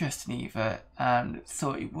romantic interest in Eva and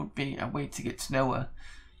thought it would be a way to get to know her.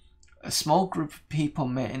 A small group of people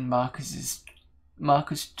met in Marcus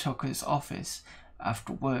Tucker's office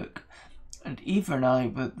after work, and Eva and I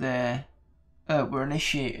were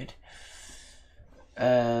initiated.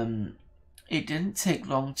 It didn't take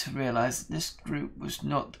long to realise that this group was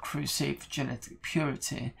not the Crusade for Genetic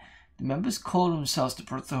Purity. The members called themselves the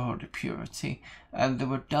Brotherhood of Purity, and there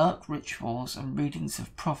were dark rituals and readings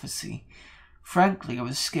of prophecy. Frankly, I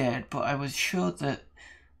was scared, but I was sure that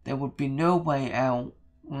there would be no way out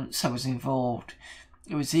once I was involved.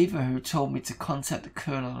 It was Eva who told me to contact the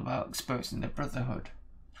Colonel about exposing the Brotherhood.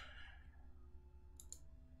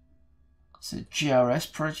 It's a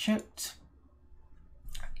GRS project.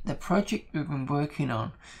 The project we've been working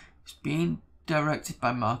on is being directed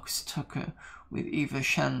by Marcus Tucker, with Eva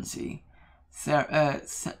Shanzi,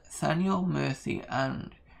 Thaniel Murthy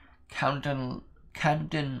and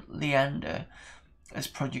Camden Leander as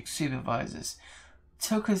project supervisors.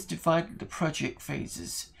 Tucker's divided the project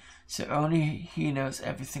phases, so only he knows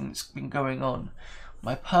everything that's been going on.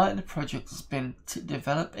 My part in the project has been to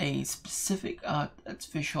develop a specific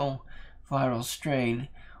artificial viral strain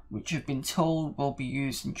which I've been told will be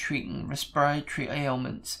used in treating respiratory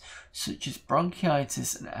ailments such as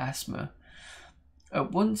bronchitis and asthma.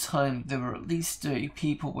 At one time, there were at least 30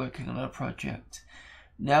 people working on the project.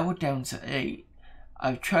 Now we're down to 8.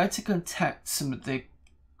 I've tried to contact some of the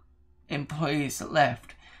employees that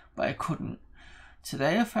left, but I couldn't.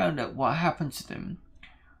 Today I found out what happened to them.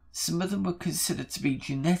 Some of them were considered to be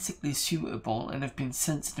genetically suitable and have been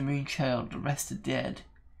sent to the Moonchild. The rest are dead.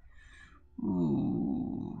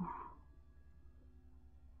 Ooh.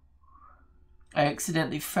 I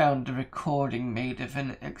accidentally found a recording made of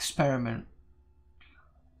an experiment.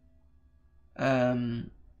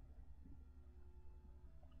 And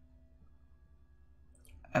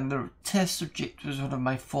the test subject was one of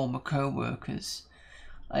my former co-workers.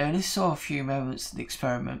 I only saw a few moments of the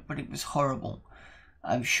experiment, but it was horrible.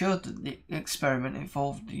 I'm sure that the experiment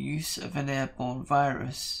involved the use of an airborne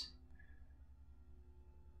virus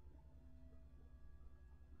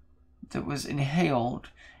that was inhaled.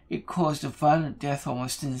 It caused a violent death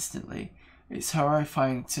almost instantly. It's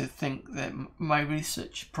horrifying to think that my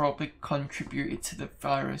research probably contributed to the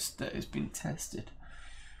virus that has been tested.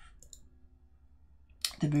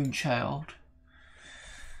 The Moonchild.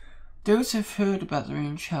 Those who have heard about the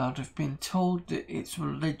Moonchild have been told that it's a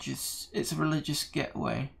religious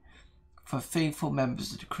getaway for faithful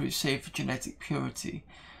members of the Crusade for Genetic Purity.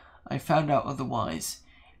 I found out otherwise.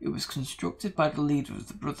 It was constructed by the leader of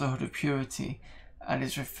the Brotherhood of Purity and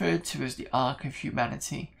is referred to as the Ark of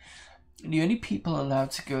Humanity. The only people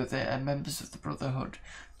allowed to go there are members of the Brotherhood,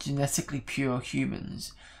 genetically pure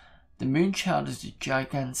humans. The Moonchild is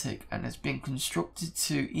gigantic and has been constructed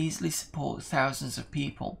to easily support thousands of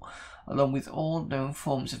people, along with all known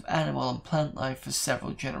forms of animal and plant life for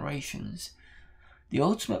several generations. The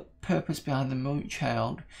ultimate purpose behind the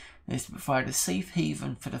Moonchild is to provide a safe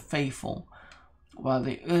haven for the faithful, while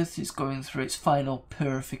the Earth is going through its final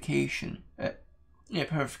purification.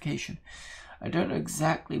 I don't know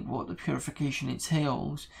exactly what the purification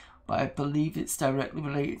entails, but I believe it's directly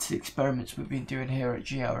related to the experiments we've been doing here at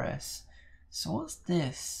GRS. So what's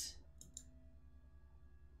this?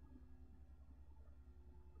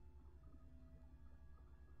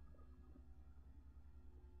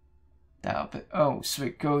 That'll be, oh, so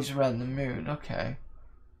it goes around the moon, okay.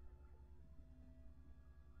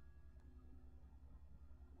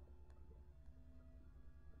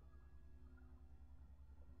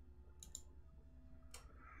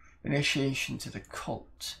 Initiation to the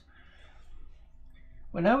cult.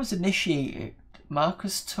 When I was initiated,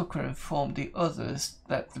 Marcus Tucker informed the others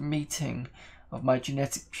that the meeting of my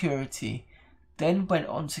genetic purity, then went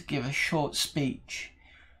on to give a short speech.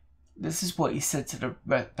 This is what he said to the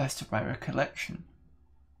best of my recollection.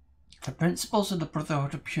 The principles of the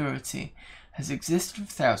Brotherhood of Purity has existed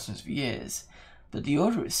for thousands of years, but the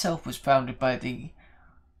order itself was founded by the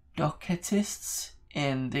Docetists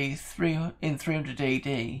in 300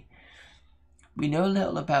 AD. We know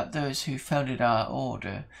little about those who founded our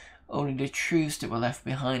order, only the truths that were left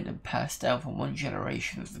behind and passed down from one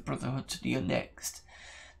generation of the Brotherhood to the next.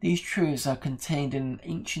 These truths are contained in an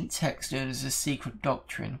ancient text known as the Secret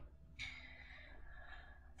Doctrine.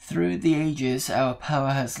 Through the ages, our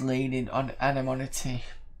power has lain in anonymity.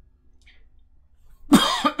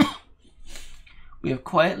 We have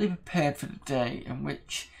quietly prepared for the day in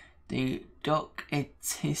which the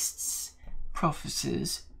Docetists'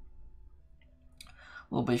 prophecies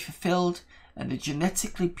will be fulfilled and the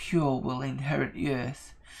genetically pure will inherit the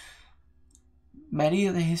earth. Many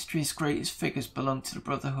of the history's greatest figures belong to the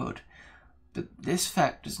Brotherhood, but this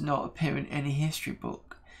fact does not appear in any history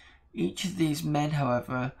book. Each of these men,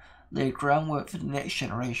 however, laid groundwork for the next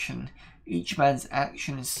generation. Each man's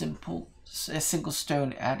action is a single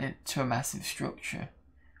stone added to a massive structure.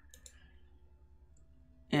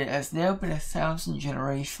 It has now been 1,000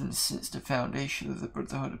 generations since the foundation of the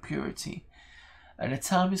Brotherhood of Purity, and the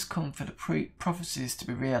time has come for the prophecies to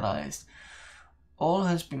be realized. All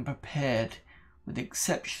has been prepared, with the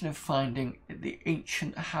exception of finding the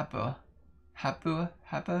ancient Haber,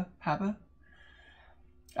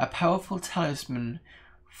 a powerful talisman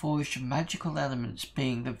forged of magical elements,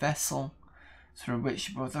 being the vessel through which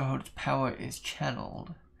the Brotherhood's power is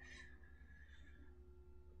channeled.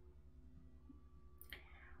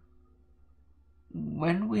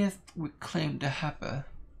 When we have reclaimed the Haber,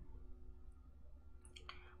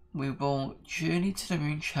 we will journey to the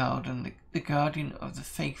Moonchild and the Guardian of the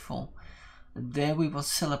Faithful, and there we will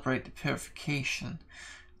celebrate the purification,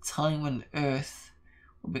 a time when the earth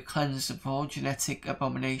will be cleansed of all genetic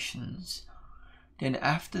abominations. Then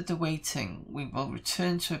after the waiting, we will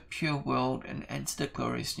return to a pure world and enter the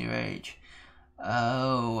glorious new age.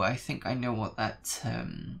 Oh, I think I know what that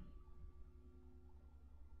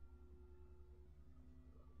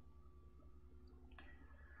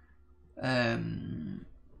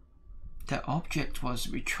that object was.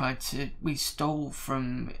 We stole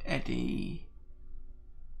from Eddie.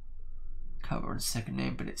 Can't remember the second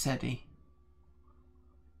name, but it's Eddie.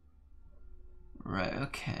 Right,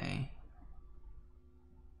 okay.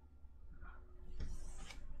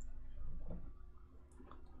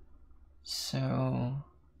 So...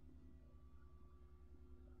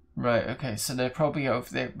 Right, okay, so they're probably over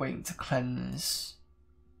there waiting to cleanse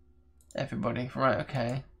everybody. Right,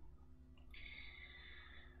 okay.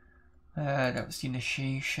 That was the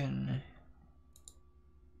initiation.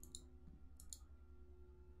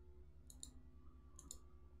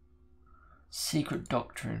 Secret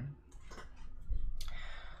Doctrine.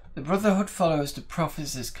 The Brotherhood follows the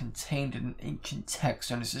prophecies contained in an ancient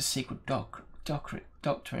text known as the Secret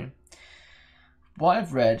Doctrine. What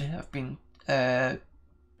I've read, I've been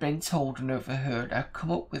told and overheard, I've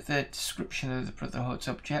come up with a description of the Brotherhood's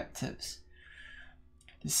objectives.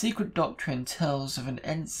 The Secret Doctrine tells of an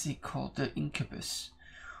entity called the Incubus,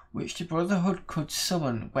 which the Brotherhood could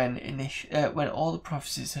summon when all the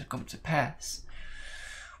prophecies had come to pass.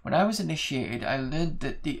 When I was initiated, I learned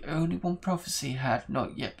that the only one prophecy had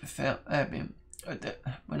not yet been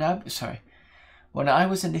When I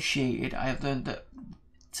was initiated, I learned that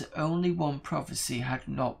only one prophecy had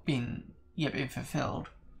not yet been fulfilled.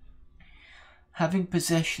 Having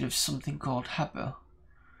possession of something called Haber.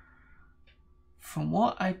 From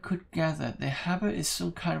what I could gather, the Haber is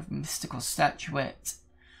some kind of mystical statuette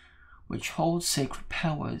which holds sacred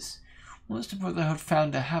powers. Once the Brotherhood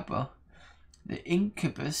found a Haber, the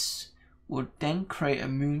Incubus would then create a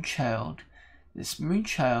Moonchild. This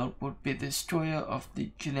Moonchild would be the destroyer of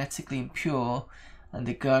the genetically impure and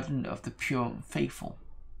the guardian of the pure and faithful.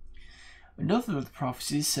 Another of the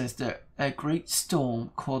prophecies says that a great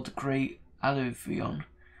storm called the Great Alluvion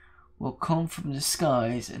will come from the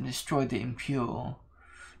skies and destroy the impure.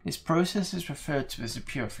 This process is referred to as the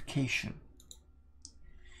purification.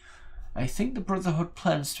 I think the Brotherhood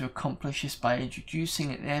plans to accomplish this by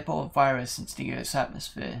introducing an airborne virus into the Earth's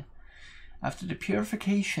atmosphere. After the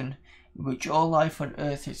purification, in which all life on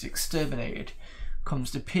Earth is exterminated,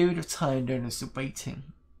 comes the period of time known as the waiting.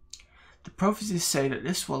 The prophecies say that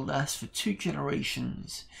this will last for 2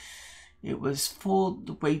 generations. It was for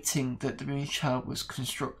the waiting that the Moonchild was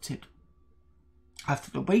constructed.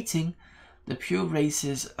 After the waiting, the pure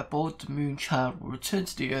races aboard the Moonchild will return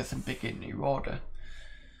to the Earth and begin new order.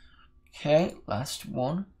 Okay, last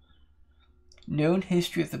one. Known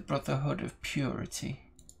history of the Brotherhood of Purity.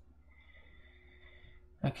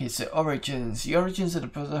 Okay, so origins. The origins of the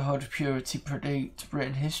Brotherhood of Purity predate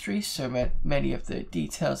written history, so many of the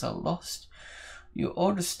details are lost. The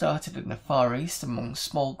order started in the Far East among a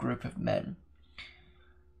small group of men,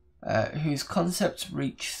 whose concepts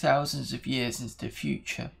reach thousands of years into the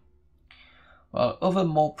future. While other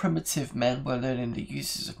more primitive men were learning the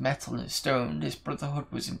uses of metal and stone, this Brotherhood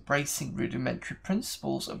was embracing rudimentary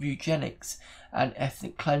principles of eugenics and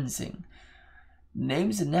ethnic cleansing. The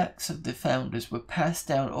names and acts of the founders were passed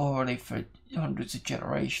down orally for hundreds of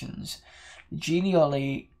generations. The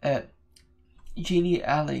genealogy,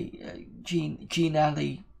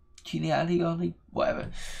 whatever,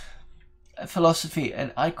 philosophy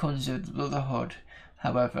and icons of the Brotherhood,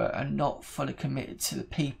 however, are not fully committed to the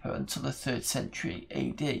paper until the 3rd century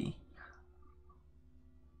AD.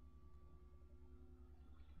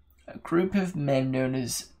 A group of men known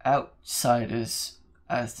as outsiders,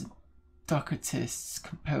 as the Docetists,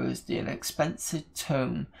 composed an expensive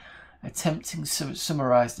tome attempting to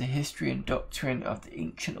summarize the history and doctrine of the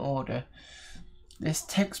ancient order. This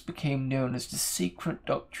text became known as the Secret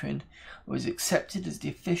Doctrine and was accepted as the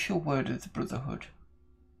official word of the Brotherhood.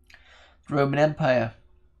 The Roman Empire.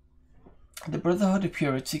 The Brotherhood of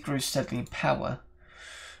Purity grew steadily in power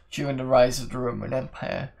during the rise of the Roman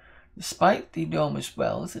Empire. Despite the enormous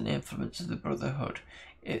wealth and influence of the Brotherhood,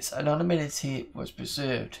 its anonymity was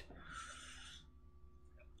preserved.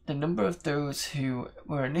 The number of those who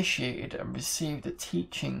were initiated and received the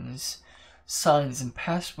teachings, signs and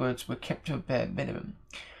passwords were kept to a bare minimum,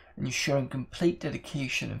 ensuring complete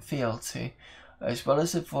dedication and fealty, as well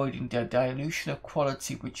as avoiding the dilution of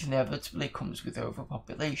quality which inevitably comes with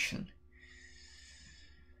overpopulation.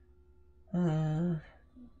 When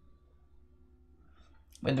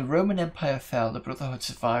the Roman Empire fell, the Brotherhood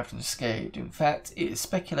survived unscathed. In fact, it is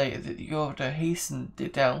speculated that the Order hastened their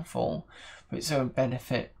downfall for its own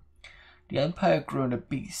benefit. The Empire grew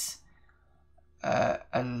obese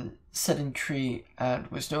and sedentary and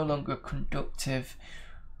was no longer conducive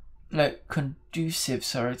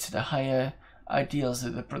to the higher ideals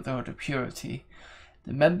of the Brotherhood of Purity.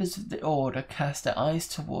 The members of the Order cast their eyes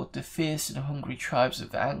toward the fierce and hungry tribes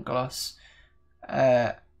of the Anglos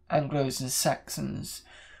and Saxons,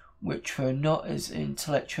 which were not as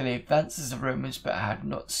intellectually advanced as the Romans but had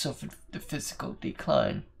not suffered the physical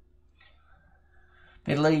decline.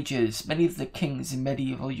 Middle Ages. Many of the kings in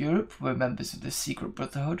medieval Europe were members of the Secret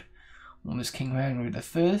Brotherhood. One was King Henry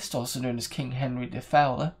I, also known as King Henry the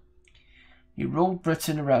Fowler. He ruled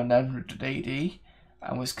Britain around 900 AD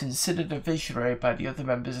and was considered a visionary by the other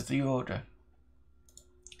members of the Order.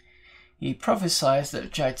 He prophesied that a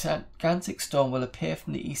gigantic storm will appear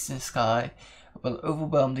from the eastern sky and will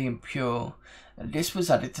overwhelm the impure, and this was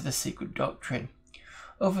added to the Secret Doctrine.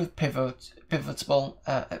 Other pivotal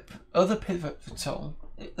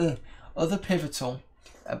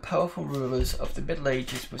and powerful rulers of the Middle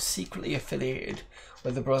Ages were secretly affiliated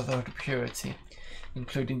with the Brotherhood of Purity,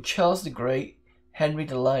 including Charles the Great, Henry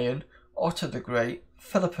the Lion, Otto the Great,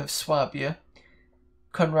 Philip of Swabia,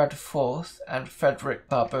 Conrad IV, and Frederick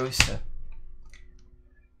Barbarossa.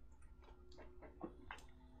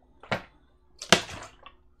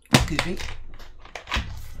 Excuse me.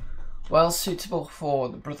 While suitable for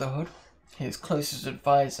the Brotherhood, his closest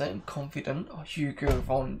advisor and confidant, Hugo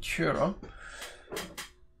von Turon,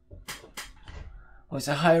 was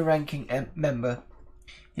a high-ranking member.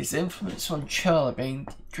 His influence on Charlemagne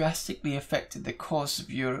drastically affected the course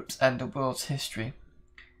of Europe's and the world's history.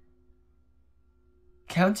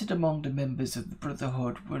 Counted among the members of the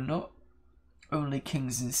Brotherhood were not only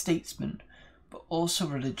kings and statesmen, but also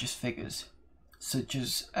religious figures, such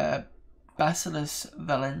as Basileus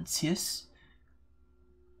Valentius,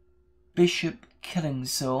 Bishop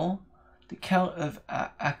Killingsor, the Count of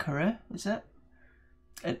Acre,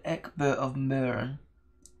 and Egbert of Meran,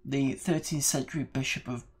 the 13th century Bishop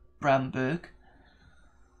of Bramberg.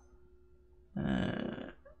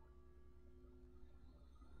 The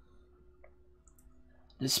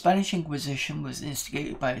Spanish Inquisition was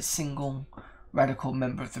instigated by a single radical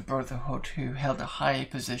member of the Brotherhood who held a high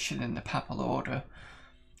position in the Papal Order.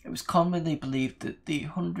 It was commonly believed that the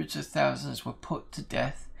hundreds of thousands were put to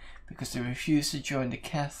death because they refused to join the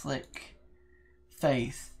Catholic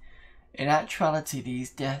faith. In actuality, these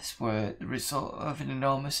deaths were the result of an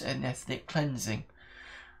enormous ethnic cleansing.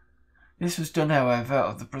 This was done, however,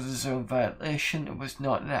 of the Brothers' own violation and was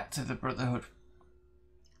not an act of the Brotherhood.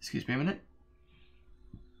 Excuse me a minute.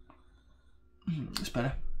 It's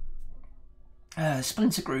better.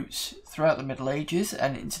 Splinter groups. Throughout the Middle Ages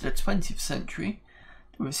and into the 20th century,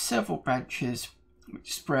 there were several branches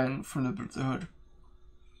which sprang from the Brotherhood.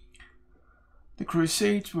 The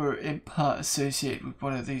Crusades were in part associated with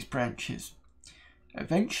one of these branches.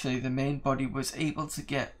 Eventually the main body was able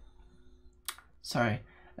to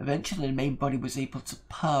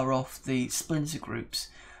power off the splinter groups,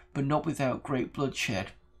 but not without great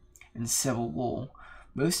bloodshed and civil war.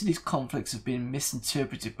 Most of these conflicts have been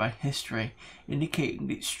misinterpreted by history, indicating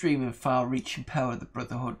the extreme and far-reaching power of the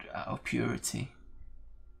Brotherhood of Purity.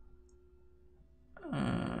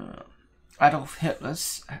 Adolf Hitler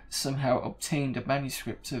somehow obtained a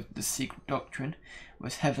manuscript of the Secret Doctrine,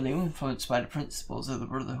 was heavily influenced by the principles of the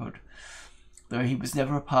Brotherhood, though he was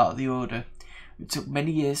never a part of the Order. It took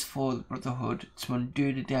many years for the Brotherhood to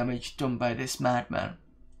undo the damage done by this madman.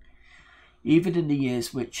 Even in the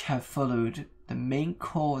years which have followed, the main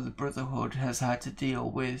core of the Brotherhood has had to deal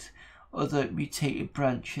with other mutated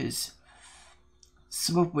branches,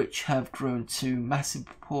 some of which have grown to massive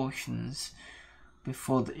proportions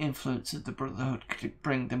before the influence of the Brotherhood could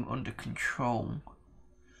bring them under control.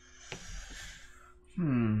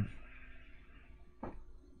 I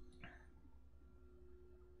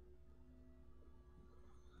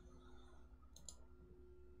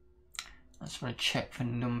just want to check for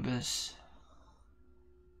numbers.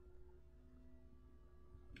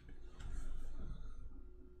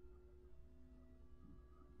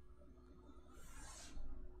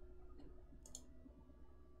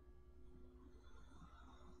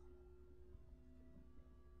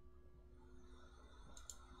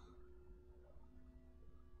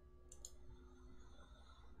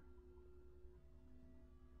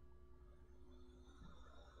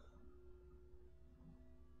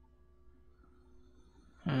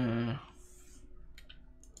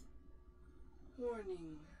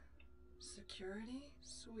 Warning. Security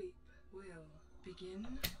sweep will begin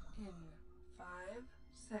in 5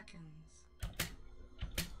 seconds.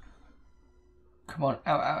 Come on,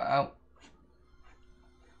 out, out, out.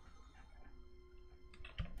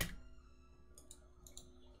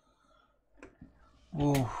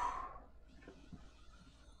 Ooh.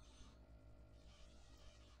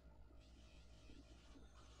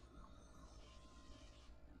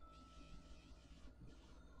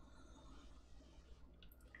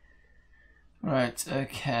 Right,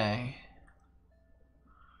 okay.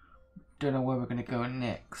 Don't know where we're gonna go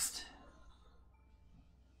next.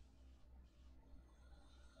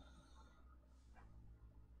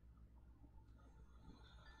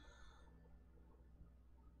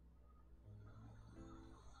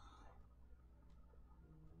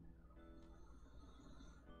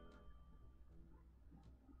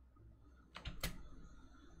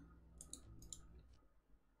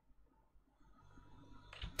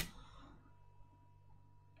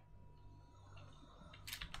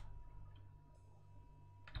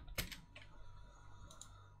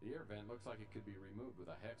 The air vent looks like it could be removed with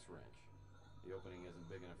a hex wrench. The opening isn't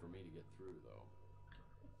big enough for me to get through, though.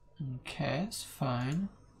 Okay, it's fine.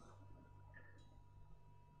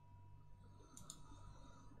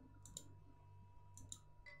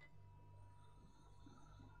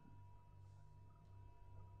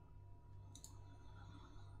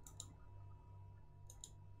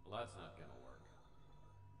 Well, that's not gonna work.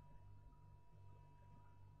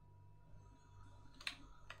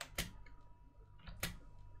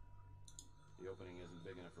 The opening isn't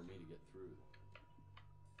big enough for me to get through.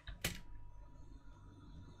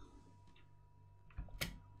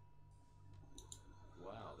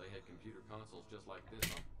 Wow, they had computer consoles just like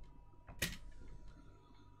this on...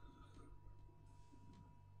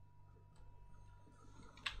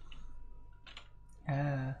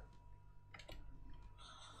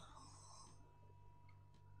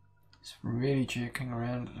 It's really jerking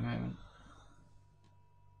around at the moment.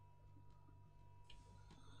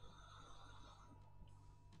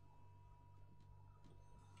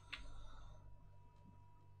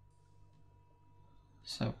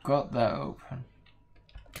 So I've got that open.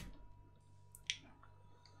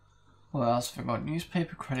 What else have I got?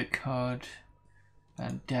 Newspaper, credit card,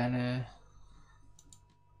 bandana.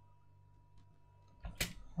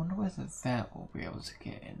 Wonder whether that will be able to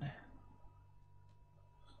get in.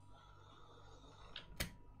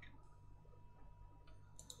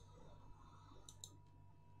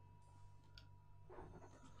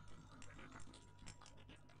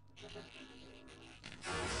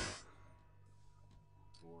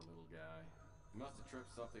 Poor little guy. He must have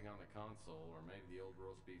tripped something on the console, or maybe the old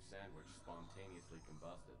roast beef sandwich spontaneously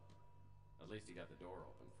combusted. At least he got the door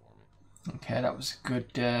open for me. Okay, that was a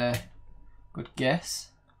good, good guess.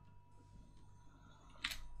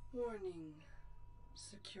 Warning.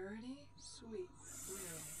 Security sweep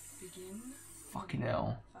will begin Fucking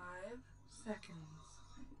hell. 5 seconds.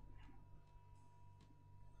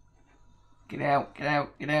 Get out, get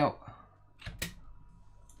out, get out.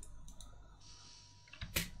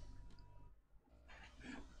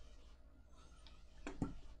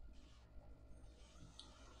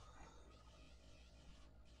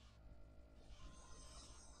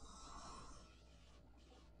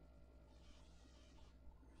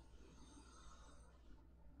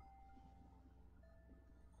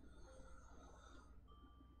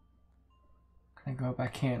 Can I go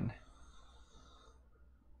back in?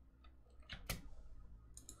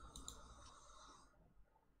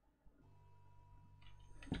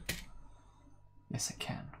 Yes, I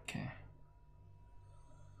can. Okay.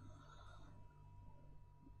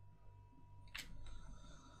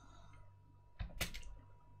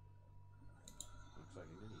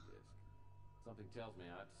 Something tells me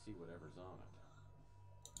I ought to see whatever's on it.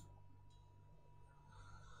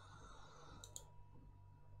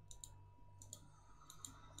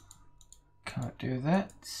 Can't do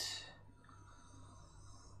that.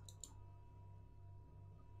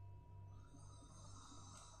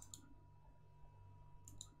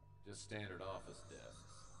 Just standard office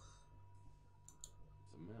desks.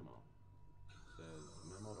 It's a memo. It says,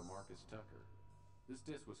 memo to Marcus Tucker. This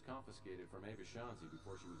disc was confiscated from Ava Shanzi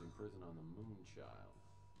before she was imprisoned on the Moonchild.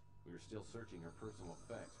 We are still searching her personal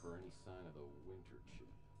effects for any sign of the winter chip.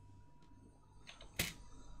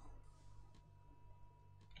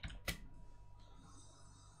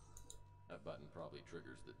 That button probably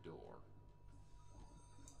triggers the door.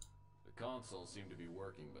 The consoles seem to be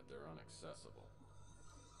working, but they're inaccessible.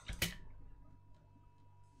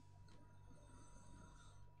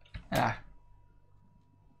 Ah.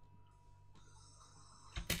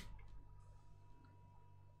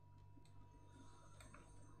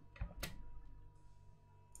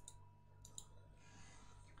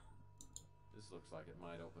 This looks like it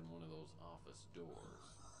might open one of those office doors.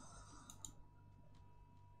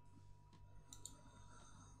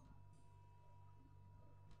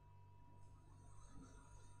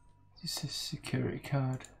 This is a security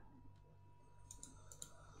card.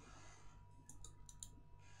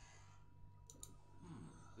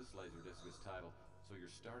 This laserdisc is titled, So You're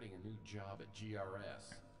Starting a New Job at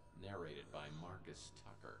GRS, narrated by Marcus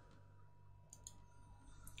Tucker.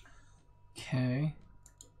 Okay.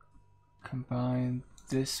 Combine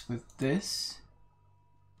this with this.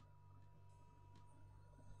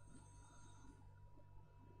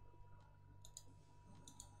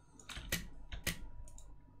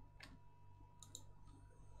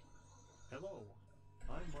 Hello,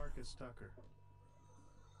 I'm Marcus Tucker.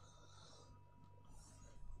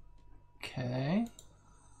 Okay.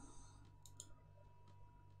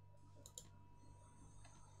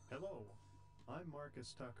 Hello, I'm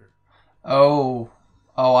Marcus Tucker. Oh.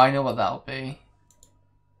 Oh, I know what that'll be.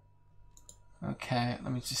 Okay,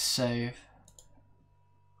 let me just save.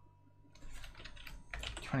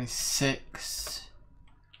 26.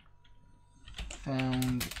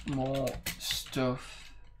 Found more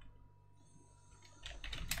stuff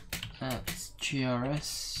at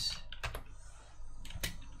GRS.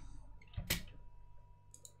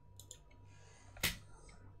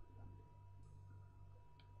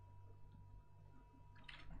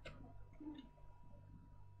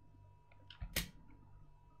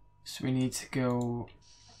 So we need to go.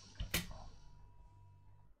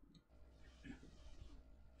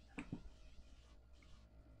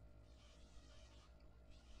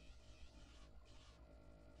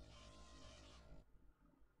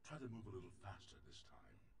 Try to move a little faster this time.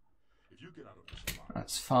 If you get out of this alive,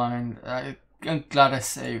 That's fine. I'm glad I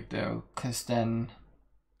saved though, because then.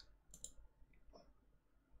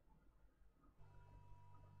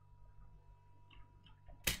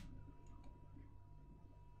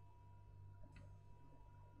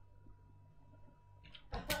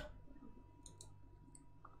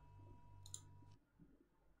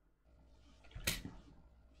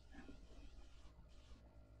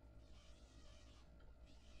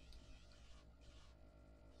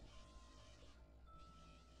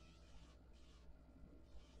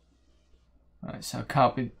 Right, so I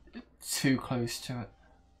can't be too close to it.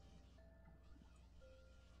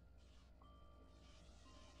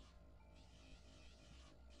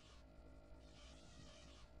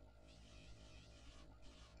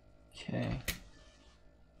 Okay.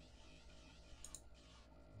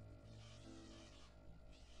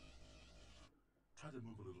 try to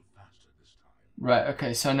move a little faster this time. Right,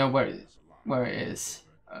 okay, so I know where This alive. where it is.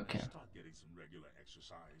 Okay. Start getting some regular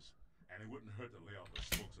exercise, and it wouldn't hurt to lay off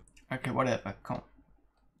the smokes. Okay, whatever, come on.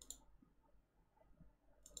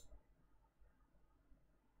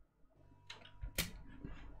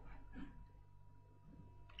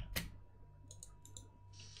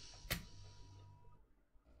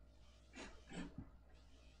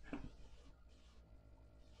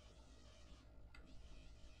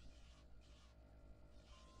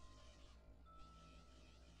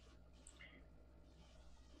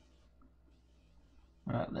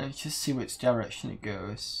 Right, let's just see which direction it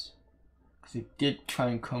goes. Because it did try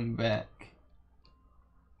and come back.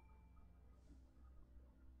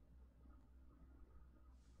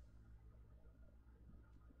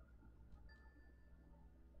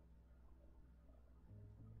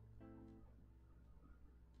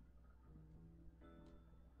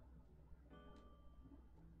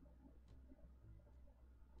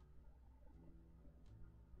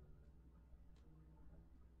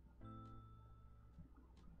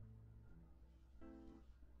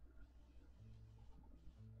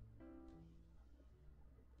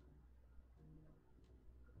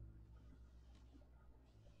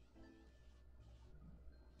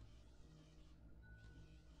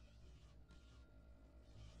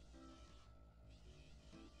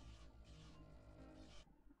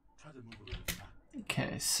 Try to move a little faster.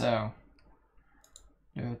 Okay, so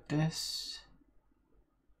load this.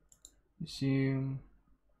 Resume.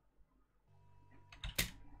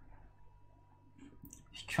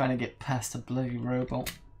 He's trying to get past the bloody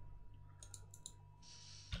robot.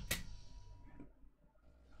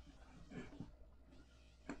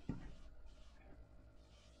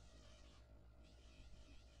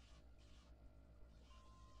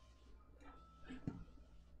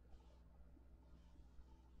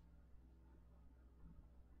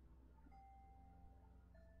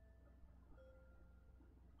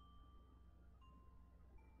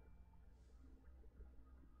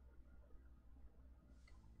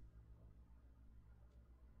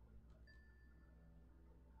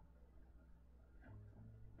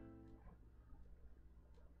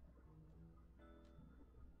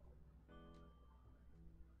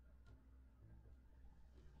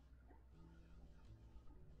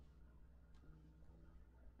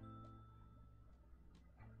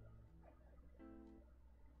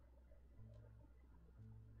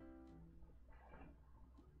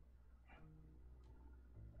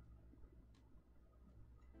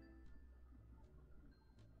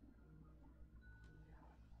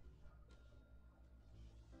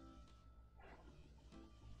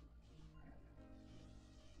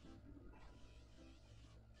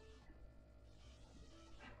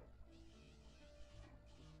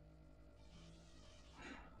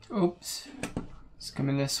 Oops. It's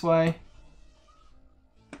coming this way.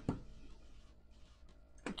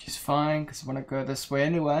 Which is fine, because I want to go this way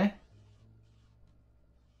anyway.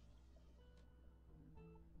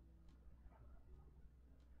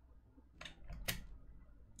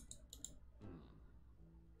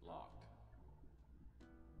 Locked.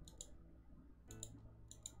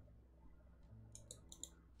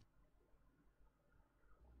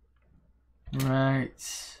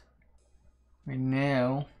 Right. We're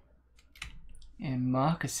now in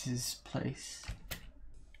Marcus's place.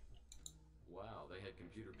 Wow, they had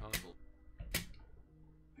computer puzzle.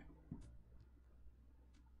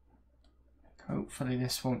 Hopefully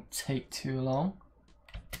this won't take too long.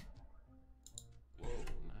 Whoa,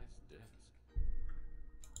 nice desk.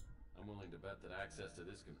 I'm willing to bet that access to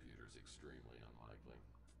this computer is extremely unlikely.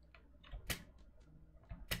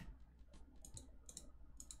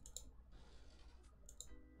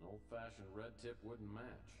 An old-fashioned red tip wouldn't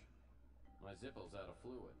match. My Zippo's out of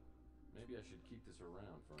fluid. Maybe I should keep this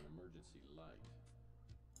around for an emergency light.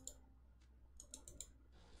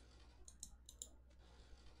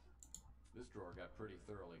 This drawer got pretty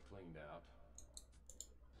thoroughly cleaned out.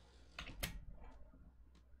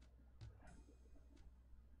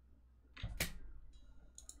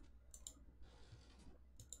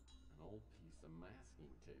 An old piece of masking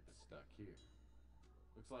tape is stuck here.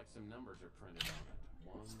 Looks like some numbers are printed on it.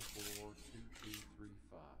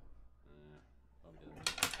 142235. Probably doesn't make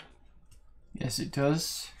a thing. Yes, it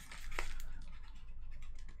does.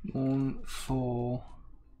 1, 4.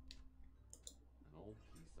 An old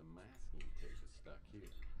piece of masking tape is stuck here.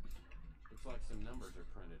 Looks like some numbers are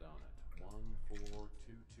printed on it.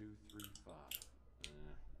 142235.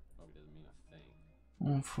 Probably doesn't mean a thing.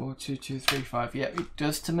 1, 4, 2, 2, 3, 5. Yep, it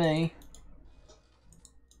does to me.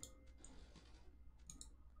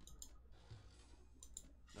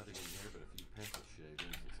 Nothing in here but a few pencil shavings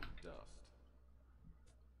and some dust.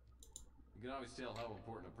 You can always tell how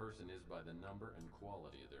important a person is by the number and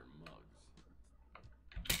quality of their mugs.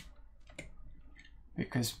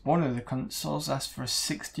 Because one of the consoles asked for a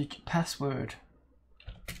 6-digit password.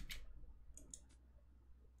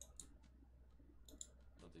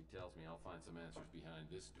 Something tells me I'll find some answers behind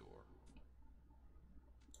this door.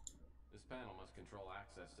 This panel must control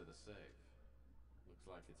access to the safe. Looks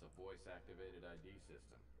like it's a voice-activated ID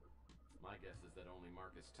system. My guess is that only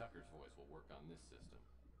Marcus Tucker's voice will work on this system.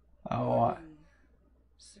 Oh, Warning.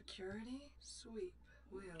 Security sweep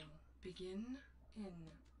will begin in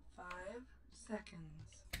 5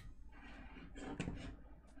 seconds.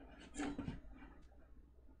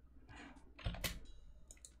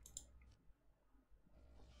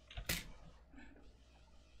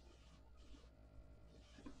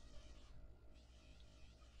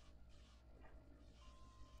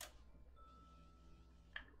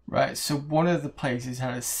 right, so one of the places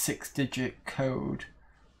had a 6-digit code.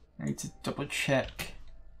 I need to double check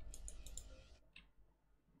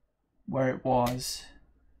where it was.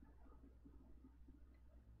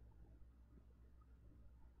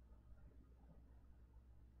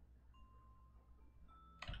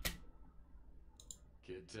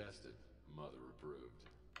 Kid tested, mother approved.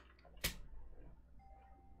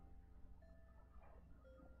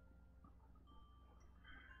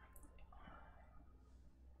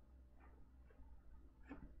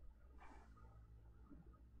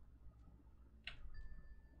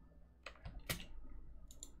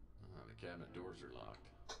 cabinet doors are locked.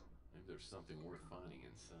 Maybe there's something worth finding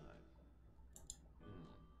inside.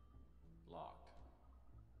 Locked.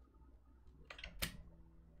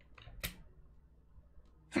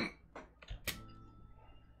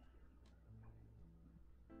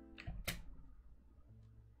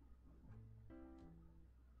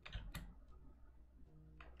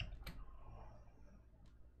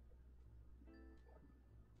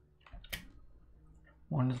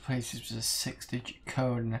 One of the places was a 6-digit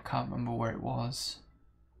code and I can't remember where it was.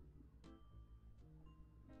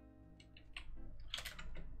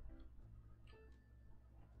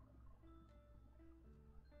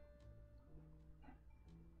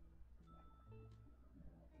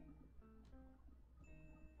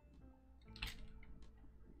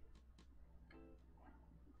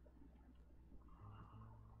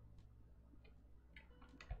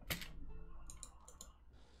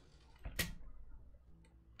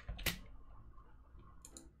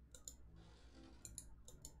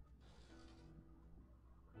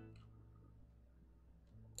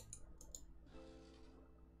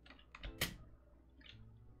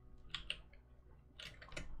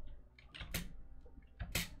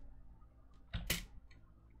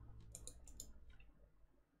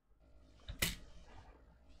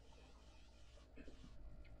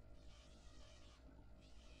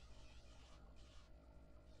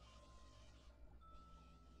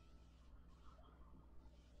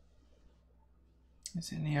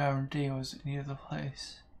 Is it in the R&D or is it any other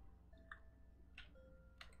place?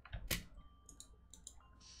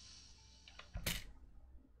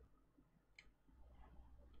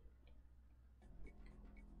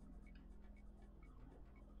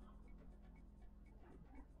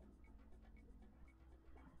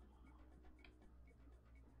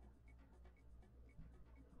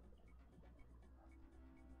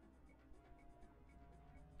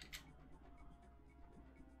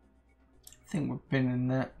 I think we've been in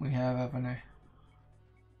that. We have, haven't we?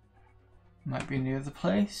 Might be in the other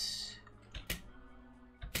place.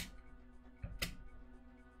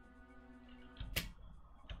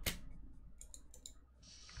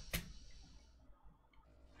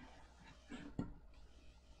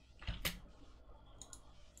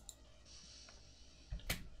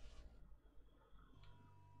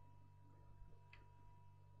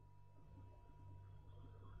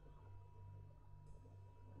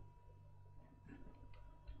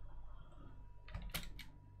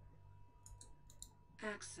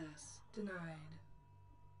 Access denied.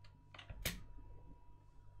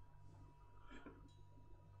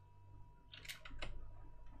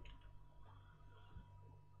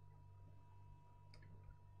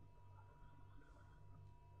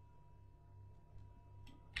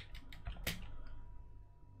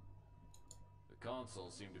 The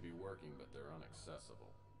consoles seem to be working, but they're inaccessible.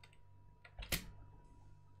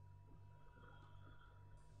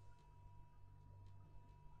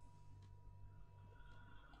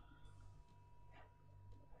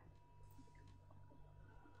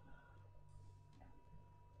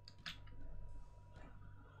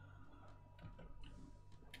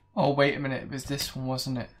 Oh wait a minute, it was this one,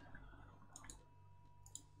 wasn't it?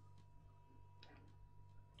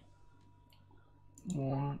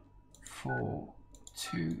 One, 4,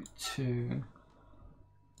 2, 2,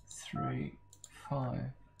 3, 5.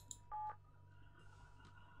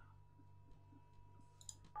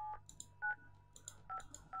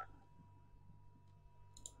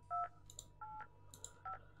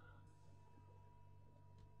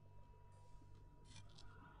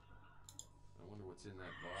 I wonder what's in that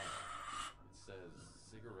vial. It says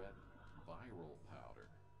cigarette viral powder.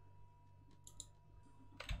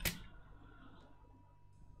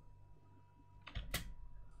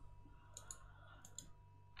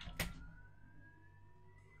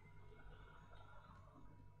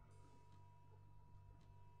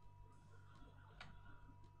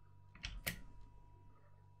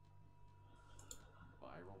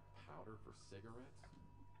 Viral powder for cigarettes?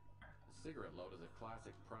 The cigarette load is a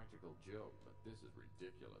classic practical joke, but this is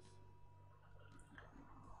ridiculous.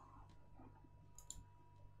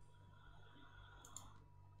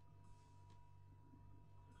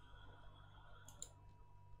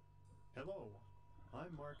 Hello,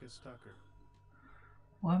 I'm Marcus Tucker.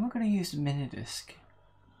 Why am I going to use the minidisc?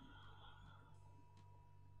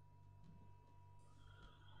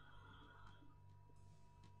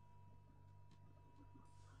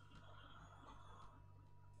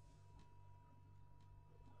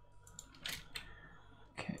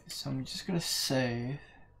 Okay, so I'm just going to save.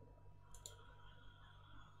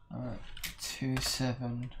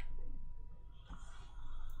 27.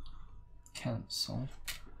 Cancel.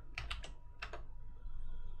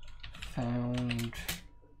 Found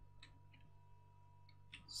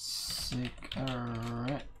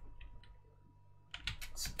cigarette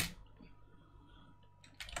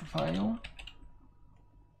vial.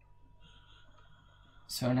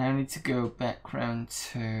 So I now need to go back round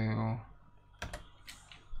to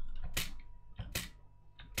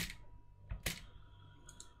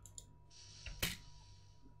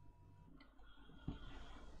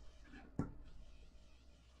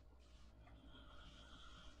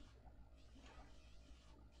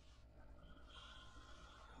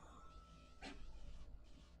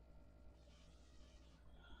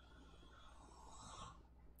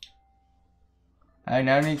I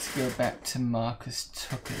now need to go back to Marcus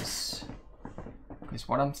Tucker's, because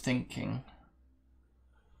what I'm thinking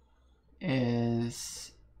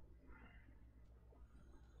is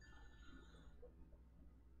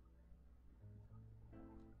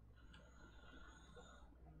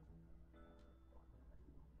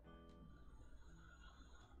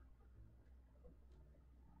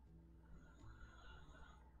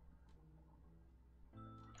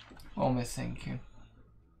what am I thinking?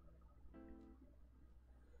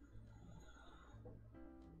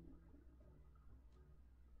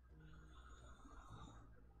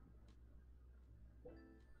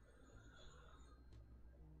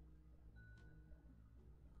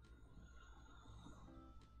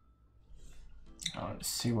 Oh, let's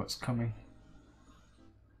see what's coming.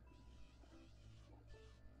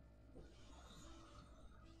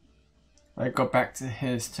 I go back to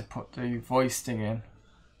his to put the voice thing in.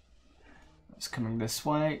 It's coming this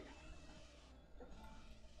way.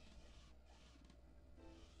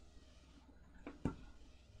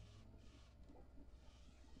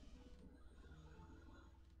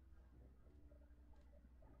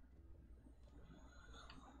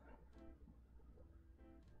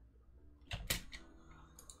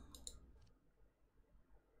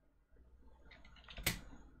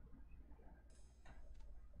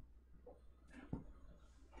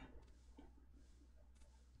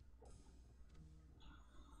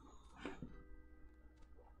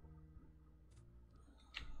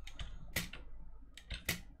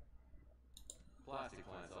 Plastic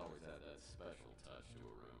plants always add that special touch to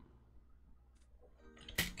a room.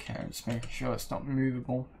 Okay, just making sure it's not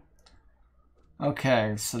movable.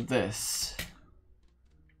 Okay, so this.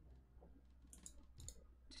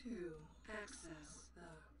 To access the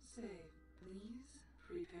safe, please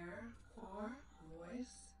prepare for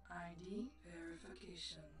voice ID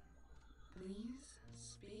verification. Please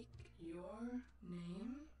speak your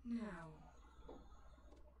name now.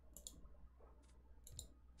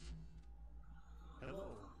 Hello,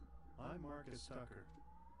 I'm Marcus Tucker.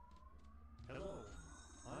 Hello,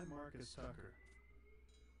 I'm Marcus Tucker.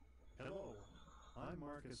 Hello, I'm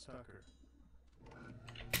Marcus Tucker.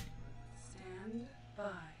 Stand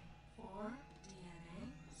by for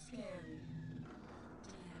DNA scan.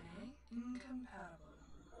 DNA incompatible.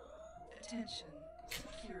 Attention,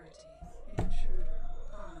 security, intruder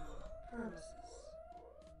on premises.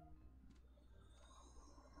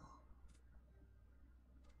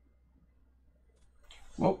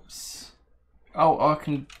 Whoops. Oh, I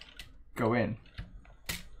can go in.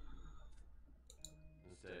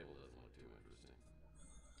 This table doesn't look too interesting.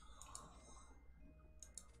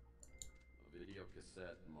 A video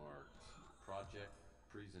cassette marked Project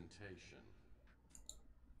Presentation.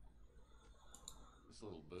 This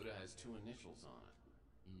little Buddha has 2 initials on it.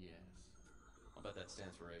 ES. I'll bet that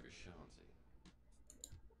stands for Ava Shanzi.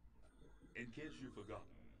 In case you've forgotten,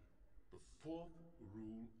 the 4th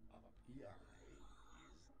rule of a PI is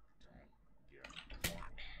don't get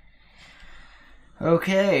caught.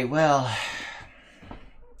 Okay, well,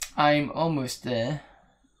 I'm almost there.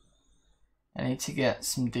 I need to get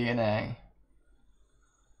some DNA.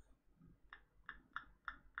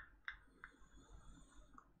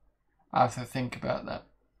 I have to think about that.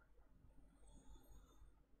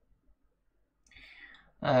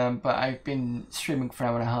 But I've been streaming for an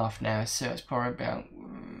hour and a half now, so it's probably about,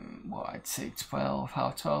 what I'd say 12,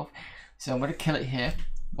 half 12. So I'm going to kill it here,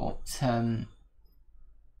 but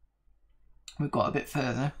we've got a bit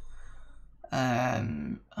further. I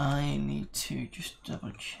need to just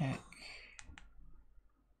double check.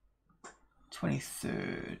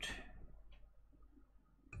 23rd.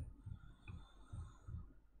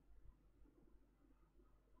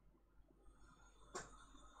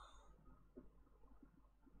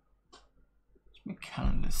 What's my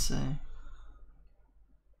calendar say?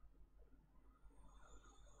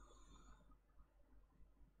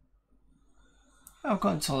 I've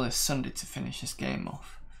got until this Sunday to finish this game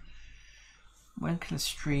off. When can I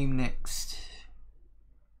stream next?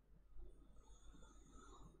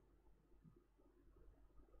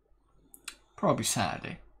 Probably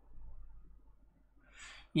Saturday.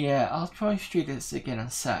 yeah, I'll probably stream this again on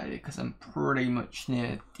Saturday because I'm pretty much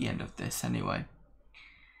near the end of this anyway.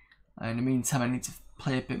 In the meantime, I need to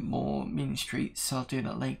play a bit more Mean Streets, so I'll do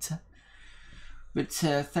that later. But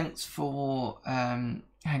thanks for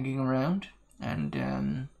hanging around,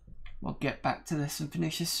 and we'll get back to this and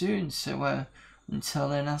finish this soon. So until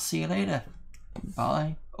then, I'll see you later.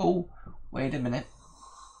 Bye. Oh, wait a minute.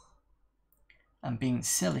 I'm being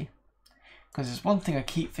silly. Because there's one thing I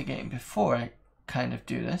keep forgetting before I kind of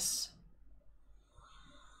do this.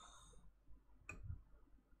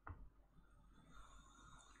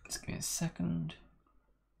 Just give me a second.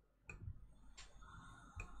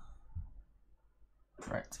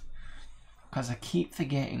 Right. Because I keep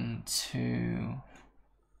forgetting to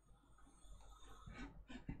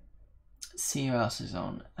see who else is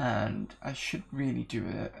on, and I should really do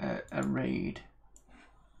a raid.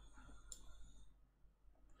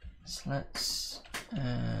 So let's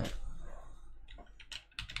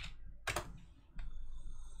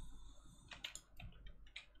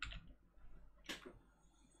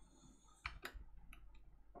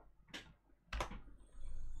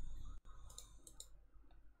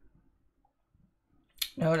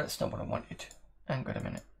no, that's not what I wanted. Hang on a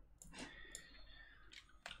minute.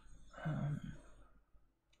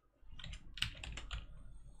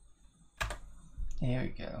 Here we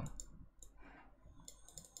go.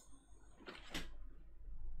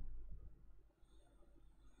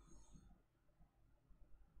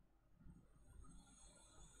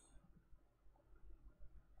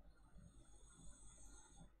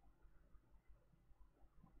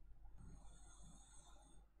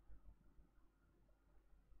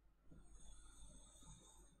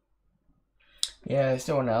 Yeah, there's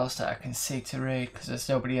no one else that I can see to raid because there's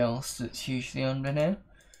nobody else that's usually on by now.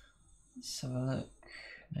 Let's have a look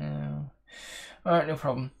now. Alright, no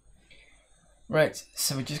problem. Right,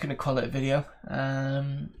 so we're just going to call it a video.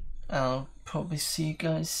 I'll probably see you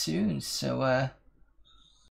guys soon. So,